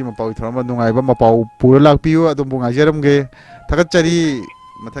थमोई मपाउ थौरम नुंगाइबा मपाउ पुरा लाकपियो अदुम ngajarमगे थागतचरी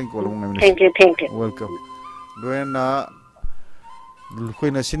मथंग kolam thank you welcome दोयना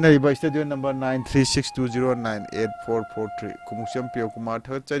Koyna सिनरिबा studio number 9362098443 कुमुसम पियो कुमार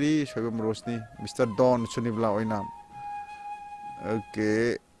थागतचरी सोयबम रोशनी मिस्टर डॉन सुनिबला ओइना ओके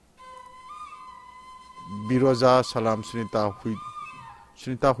बिरोजा सलाम Sunita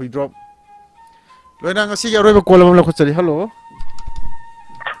हुइड्रॉप लोइना ngasi gi aroiba call amam lakhotchari hello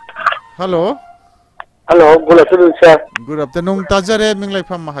good afternoon sir good afternoon tajare minglai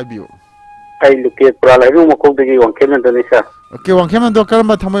pham ma habiu ai luke pra lai ru makok degi wangkhem ndani sir okay wangkhem ndo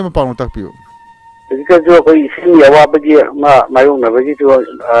karamba thamoi ma paung takpiu Jika jo koi isin yawa bagi ma mayung na bagi jo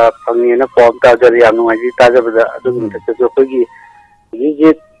pangi na pom tajare ya nu ngaji tajabada adu nta jo koi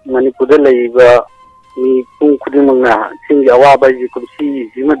gi manipur lai ba ni pung khudimangna sing yawa bagi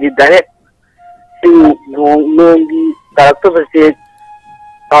kumsi jimadi direct sing nongi tarakto base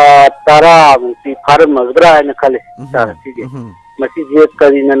tara muti farm magra na khale tara sige masi je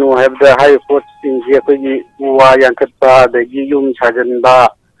kari nanu habda high court sing je koi wa yankat pa dagi yum sajan ba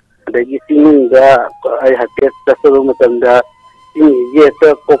dagi sing da ai haket tasu matanda sing je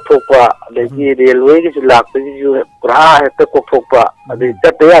ta kokthokpa dagi railway gi lak ji ju pura ta kokthokpa adi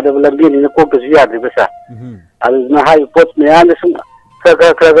chatte ya da lambi ni ko to ya de basa al na high court me an sum ka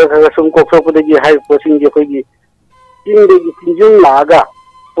sum kokthokpa dagi high court sing je koi gi sing de gi tinjung laga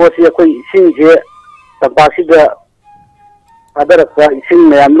पोसी कोई इसिंग जे तपासी the other का इसिंग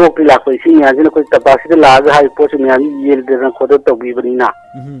में हम लोग पिला कोई इसिंग यहाँ जिन कोई तपासी द लाग हाई पोसी में हम ये देना खोदो तो भी बनी ना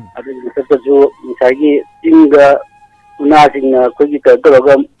अदर जिसे तो जो मिसाइगी इसिंग उना जिंग कोई की तो अगर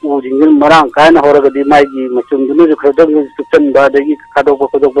वो जिंग मरांग काय ना हो रहा कभी माइगी मचुम दुनु जो खोदो में सुचन बादेगी खादो को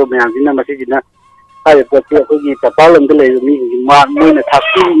में हम जिन मसी जिना हाई पोसी कोई की तपाल अंदर ले मी मार में न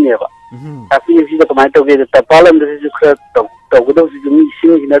थाकी नहीं है थाकी इसी तो कमाई तो के तपाल अंदर जो खोद तौगदौ सिमी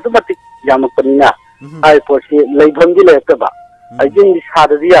सिंगिना तो मति यामकपनिना हाई पोसी लैभंगी लेतबा ꯑꯩ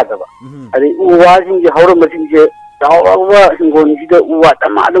ꯁꯥꯗꯗꯤ ꯌꯥꯗꯕ ꯑꯗꯩ ꯎ ꯋꯥꯁꯤꯡꯁꯦ ꯍꯧꯔꯝꯕꯁꯤꯡꯁꯦ ꯆꯥꯎꯔꯕ ꯍꯤꯡꯒꯣꯜꯁꯤꯗ ꯎ ꯋꯥ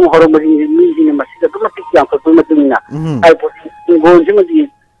ꯗꯃꯥ ꯑꯗꯨꯝ ꯍꯧꯔꯝꯕꯁꯤꯡꯁꯦ ꯃꯤꯁꯤꯡꯅ ꯃꯁꯤꯗ ꯑꯗꯨꯛ ꯃꯇꯤꯛ ꯌꯥꯝꯈꯠꯄꯒꯤ ꯃꯇꯨꯡ ꯏꯟꯅ ꯍꯥꯏꯕ ꯄꯣꯠꯁꯤ ꯍꯤꯡꯒꯣꯜꯁꯤꯃꯗꯤ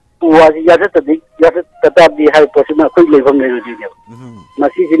ꯎ ꯋꯥꯁꯤ ꯌꯥꯟꯊꯠꯇ ꯇꯥꯔꯗꯤ ꯍꯥꯏꯕ ꯄꯣꯠꯁꯤꯃ ꯑꯩꯈꯣꯏ ꯂꯩꯐꯝ ꯂꯩꯔꯣꯏꯗꯣꯏꯅꯦꯕ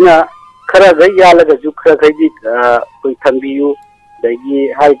ꯃꯁꯤꯁꯤꯅ ꯈꯔ ꯈꯩ ꯌꯥꯜꯂꯒꯁꯨ ꯈꯔ ꯈꯩꯗꯤ ꯑꯩꯈꯣꯏ ꯊꯝꯕꯤꯌꯨ ꯑꯗꯒꯤ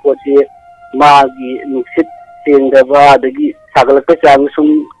ꯍꯥꯏꯕ ꯄꯣꯠꯁꯤ ꯃꯥꯒꯤ ꯅꯨꯡꯁꯤꯠ ꯁꯦꯡꯗꯕ ꯑꯗꯒꯤ ꯁꯥꯒꯠꯂꯛꯄ ꯆꯥꯡ ꯁꯨꯝ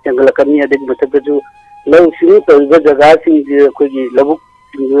ꯍꯦꯟꯒꯠꯂꯛꯀꯅꯤ ꯑꯗꯒꯤ ꯃꯊꯛꯇꯁꯨ ꯂꯧ ꯁꯤꯡ ꯇꯧꯔꯤꯕ ꯖꯒꯥꯁꯤꯡꯁꯤ ꯑꯩꯈꯣꯏꯒꯤ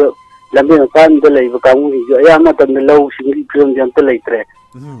ꯂꯧꯕꯨꯛꯁꯤꯡꯗꯨ ꯂꯝꯕꯤ ꯃꯄꯥꯟꯗ ꯂꯩꯕ ꯀꯥꯡꯕꯨꯁꯤꯡꯁꯨ ꯑꯌꯥꯝꯕ ꯃꯇꯝꯗ ꯂꯧꯁꯤꯡꯒꯤ ꯐꯤꯕꯝꯁꯦ ꯑꯝꯇ ꯂꯩꯇ꯭ꯔꯦ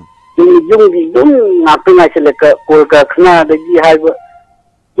ꯌꯨꯝꯒꯤ ꯌꯨꯝ ꯉꯥꯛꯇ ꯉꯥꯏꯁꯤꯜꯂꯛꯀ ꯀꯣꯜ ꯀꯔꯈꯅꯥ ꯑꯗꯒꯤ ꯍꯥꯏꯕ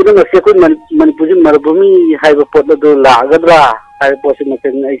ꯄꯨꯝꯅꯃꯛꯁꯦ ꯑꯩꯈꯣꯏ ꯃꯅꯤꯄꯨꯔꯁꯤ ꯃꯔꯨꯚꯨꯃꯤ ꯍꯥꯏꯕ ꯄꯣꯠ ꯑꯗꯨ ꯂꯥꯛꯑꯒꯗ꯭ꯔꯥ ꯍꯥꯏꯕ ꯄꯣꯠꯁꯤ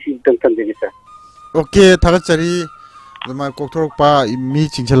ꯃꯇꯝ ꯑꯩ ꯁꯤ ꯑꯃꯨꯛꯇꯪ ꯊꯝꯖꯒꯦ ꯁꯥꯔ. ꯑꯣꯀꯦ ꯊꯥꯒꯠꯆꯔꯤ ꯑꯗꯨꯃꯥꯏꯅ ꯀꯣꯛꯊꯣꯔꯛꯄ ꯃꯤ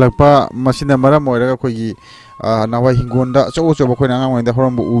ꯆꯤꯡꯁꯤꯜꯂꯛꯄ ꯃꯁꯤꯅ ꯃꯔꯝ ꯑꯣꯏꯔꯒ ꯑꯩꯈꯣꯏꯒꯤ ꯅꯍꯥꯟꯋꯥꯏ ꯍꯤꯡꯒꯣꯜꯗ ꯑꯆꯧ ꯑꯆꯧꯕ ꯑꯩꯈꯣꯏꯅ ꯑꯉꯥꯡ ꯑꯣꯏꯔꯤꯉꯩꯗ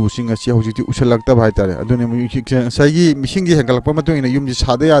ꯍꯧꯔꯝꯕ ꯎꯁꯤꯡ ꯑꯁꯤ ꯍꯧꯖꯤꯛꯇꯤ ꯎꯁꯜꯂꯛꯇꯕ ꯍꯥꯏꯇꯥꯔꯦ ꯑꯗꯨꯅ ꯉꯁꯥꯏꯒꯤ ꯃꯤꯁꯤꯡꯒꯤ ꯍꯦꯟꯒꯠꯂꯛꯄ ꯃꯇꯨꯡ ꯏꯟꯅ ꯌꯨꯝꯁꯤ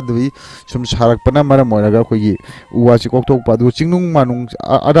ꯁꯥꯗ ꯌꯥꯗꯕꯤ ꯁꯨꯝ ꯁꯥꯔꯛꯄꯅ ꯃꯔꯝ ꯑꯣꯏꯔꯒ ꯑꯩꯈꯣꯏꯒꯤ ꯎ ꯋꯥꯁꯤ ꯀꯣꯛꯊꯣꯛꯄ ꯑꯗꯨꯒ ꯆꯤꯡꯅꯨꯡ ꯃꯥꯅꯨꯡ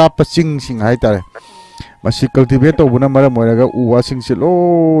ꯑꯔꯥꯞꯄ ꯆꯤꯡꯁꯤꯡ ꯍꯥꯏꯇꯥꯔꯦ ꯃꯁꯤ ꯀꯜꯇꯤꯚꯦꯠ ꯇꯧꯕꯅ ꯃꯔꯝ ꯑꯣꯏꯔꯒ ꯎ ꯋꯥꯁꯤꯡꯁꯤ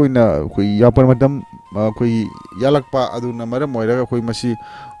ꯂꯣꯏꯅ ꯑꯩꯈꯣꯏ ꯌꯥꯄ ꯃꯇꯝ ꯑꯩꯈꯣꯏ ꯌꯥꯜꯂꯛꯄ ꯑꯗꯨꯅ ꯃꯔꯝ ꯑꯣꯏꯔꯒ ꯑꯩꯈꯣꯏ ꯃꯁꯤ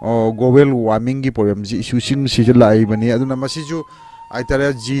ꯒ꯭ꯂꯣꯕꯦꯜ ꯋꯥꯔꯃꯤꯡꯒꯤ ꯄ꯭ꯔꯣꯕ꯭ꯂꯦꯝꯁꯤ ꯏꯁꯨꯁꯤꯡ ꯁꯤꯁꯨ ꯂꯥꯛꯏꯕꯅꯤ ꯑꯗꯨꯅ ꯃꯁꯤꯁꯨ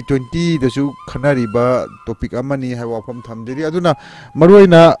ꯍꯥꯏꯇꯥꯔꯦ G20ꯗꯁꯨ ꯈꯟꯅꯔꯤꯕ ꯇꯣꯄꯤꯛ ꯑꯃꯅꯤ ꯍꯥꯏꯕ ꯋꯥꯐꯝ ꯊꯝꯖꯔꯤ ꯑꯗꯨꯅ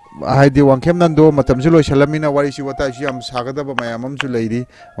ꯃꯔꯨꯑꯣꯏꯅ ꯍꯥꯏꯗꯤ ꯋꯥꯡꯈꯦꯝ ꯅꯟꯗꯣ ꯃꯇꯝꯁꯨ ꯂꯣꯏꯁꯤꯜꯂꯝꯃꯤꯅ ꯋꯥꯔꯤꯁꯤ ꯋꯥꯇꯥꯏꯁꯨ ꯌꯥꯝ ꯁꯥꯒꯗꯕ ꯃꯌꯥꯝ ꯑꯃꯁꯨ ꯂꯩꯔꯤ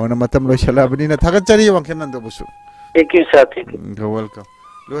ꯑꯗꯨꯅ ꯃꯇꯝ ꯂꯣꯏꯁꯤꯜꯂꯛꯑꯕꯅꯤꯅ ꯊꯥꯒꯠꯆꯔꯤ Wangkhem ꯅꯟꯗꯣꯕꯨꯁꯨ. Thank you, sir. Thank you. Welcome.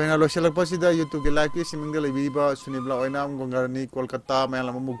 ꯂꯣꯏꯅ ꯂꯣꯏꯁꯤꯜꯂꯛꯄꯁꯤꯗ ꯌꯨꯇ꯭ꯌꯨꯕꯀꯤ ꯂꯥꯏꯚꯀꯤ ꯁꯤꯃꯤꯡꯗ ꯂꯩꯕꯤꯔꯤꯕ ꯁꯨꯅꯤꯕ꯭ꯂꯥ ꯑꯣꯏꯅꯥꯝ ꯒꯣꯡꯒꯔꯅꯤ ꯀꯣꯜꯀꯇꯥ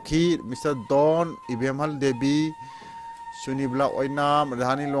ꯃꯌꯥꯝ ꯃꯨꯈꯤ ꯃꯤꯁꯇꯔ ꯗꯣꯟ ꯏꯕꯦꯝꯍꯜ ꯗꯦꯕꯤ ꯁꯨꯅꯤꯕ꯭ꯂꯥ ꯑꯣꯏꯅꯥꯝ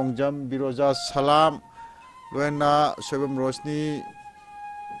ꯔꯙꯥꯅꯤ ꯂꯣꯡꯖꯝ ꯕꯤꯔꯣꯖꯥ ꯁꯂꯥꯝ ꯂꯣꯏꯅ ꯁꯣꯏꯕꯝ ꯔꯣꯁꯅꯤ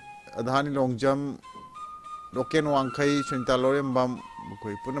ꯑꯙꯥꯅꯤ ꯂꯣꯡꯖꯝ ꯂꯣꯀꯦꯟ ꯋꯥꯡꯈꯩ ꯁꯨꯅꯤꯇꯥ ꯂꯣꯔꯦꯝꯕꯝ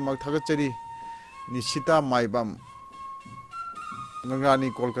ꯃꯈꯣꯏ ꯄꯨꯝꯅꯃꯛ ꯊꯥꯒꯠꯆꯔꯤ ꯅꯤꯁꯤꯇꯥ ꯃꯥꯏꯕꯝ ꯒꯪꯒꯥꯅꯤ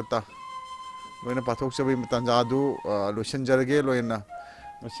ꯀꯣꯜꯀꯇꯥ ꯂꯣꯏꯅ ꯄꯥꯊꯣꯛꯆꯕꯒꯤ ꯇꯥꯟꯖꯥ ꯑꯗꯨ ꯂꯣꯏꯁꯤꯟꯖꯔꯒꯦ ꯂꯣꯏꯅ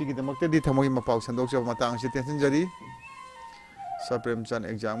ꯉꯁꯤꯒꯤꯗꯃꯛꯇꯗꯤ ꯊꯃꯣꯏ ꯃꯄꯥꯎ ꯁꯟꯗꯣꯛꯆꯕ ꯃꯇꯥꯡ ꯑꯁꯤ ꯇꯦꯟꯁꯤꯟꯖꯔꯤ. ꯁꯥꯔ ꯄ꯭ꯔꯦꯝꯆꯥꯟ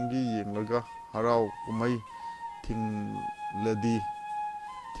ꯑꯦꯛꯖꯥꯝꯒꯤ ꯌꯦꯡꯂꯒ ꯍꯔꯥꯎ ꯀꯨꯝꯍꯩ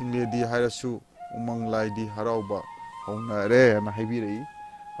ꯊꯤꯡꯂꯦꯗꯤ ꯍꯥꯏꯔꯁꯨ ꯎꯃꯪ ꯂꯥꯏꯗꯤ ꯍꯔꯥꯎꯕ ꯍꯧꯅꯔꯦꯅ ꯍꯥꯏꯕꯤꯔꯛꯏ.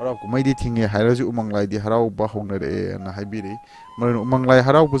 ꯍꯔꯥꯎ ꯀꯨꯝꯍꯩꯗꯤ ꯊꯤꯡꯉꯦ ꯍꯥꯏꯔꯁꯨ ꯎꯃꯪ ꯂꯥꯏꯗꯤ ꯍꯔꯥꯎꯕ ꯍꯧꯅꯔꯛꯑꯦꯅ ꯍꯥꯏꯕꯤꯔꯛꯏ. ꯃꯔꯨꯑꯣꯏꯅ ꯎꯃꯪ ꯂꯥꯏ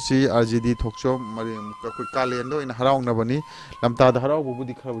ꯍꯔꯥꯎꯕꯁꯤ RGD ꯊꯣꯛꯆꯣꯝ ꯑꯩꯈꯣই ꯀꯥꯂꯦꯟꯗ ꯑꯣꯏꯅ ꯍꯔꯥꯎꯅꯕꯅꯤ. ꯂꯝꯇꯥꯗ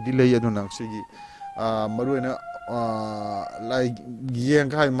ꯍꯔꯥꯎꯕꯕꯨꯗꯤ ꯈꯔꯕꯨꯗꯤ ꯂꯩ ꯑꯗꯨꯅ ꯁꯤꯒꯤ ꯃꯔꯨꯑꯣꯏꯅ ꯂꯥꯏ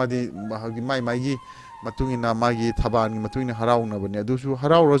ꯌꯦꯡꯒ ꯍꯥꯏꯃꯗꯤ ꯃꯥꯏ ꯃꯥꯏꯒꯤ ꯃꯇꯨꯡ ꯏꯟꯅ ꯃꯥꯒꯤ ꯊꯕꯥꯜꯒꯤ ꯃꯇꯨꯡ ꯏꯟꯅ ꯍꯔꯥꯎꯅꯕꯅꯤ ꯑꯗꯨꯁꯨ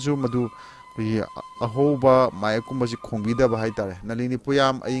ꯍꯔꯥꯎꯔꯁꯨ ꯃꯗꯨ ꯑꯩꯈꯣꯏꯒꯤ ꯑꯍꯧꯕ ꯃꯥꯌꯦꯛꯀꯨꯝꯕꯁꯤ ꯈꯣꯡꯕꯤꯗꯕ ꯍꯥꯏꯇꯥꯔꯦ. ꯅꯂꯤꯅꯤ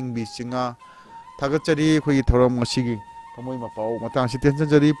ꯄꯨꯌꯥꯝ ꯑꯌꯤꯡꯕꯤ ꯆꯤꯡꯉꯥ ꯊꯥꯒꯠꯆꯔꯤ ꯑꯩꯈꯣꯏꯒꯤ ꯊꯧꯔꯝ ꯉꯁꯤꯒꯤ ꯊꯃꯣꯏ ꯃꯄꯥꯎ ꯃꯇꯥꯡꯁꯤ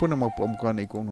ꯇꯦꯟꯁꯤꯟꯖꯔꯤ ꯄꯨꯝꯅꯃꯛꯄꯨ ꯑꯃꯨꯛꯀ ꯍꯟꯅ ꯏꯀꯣꯛ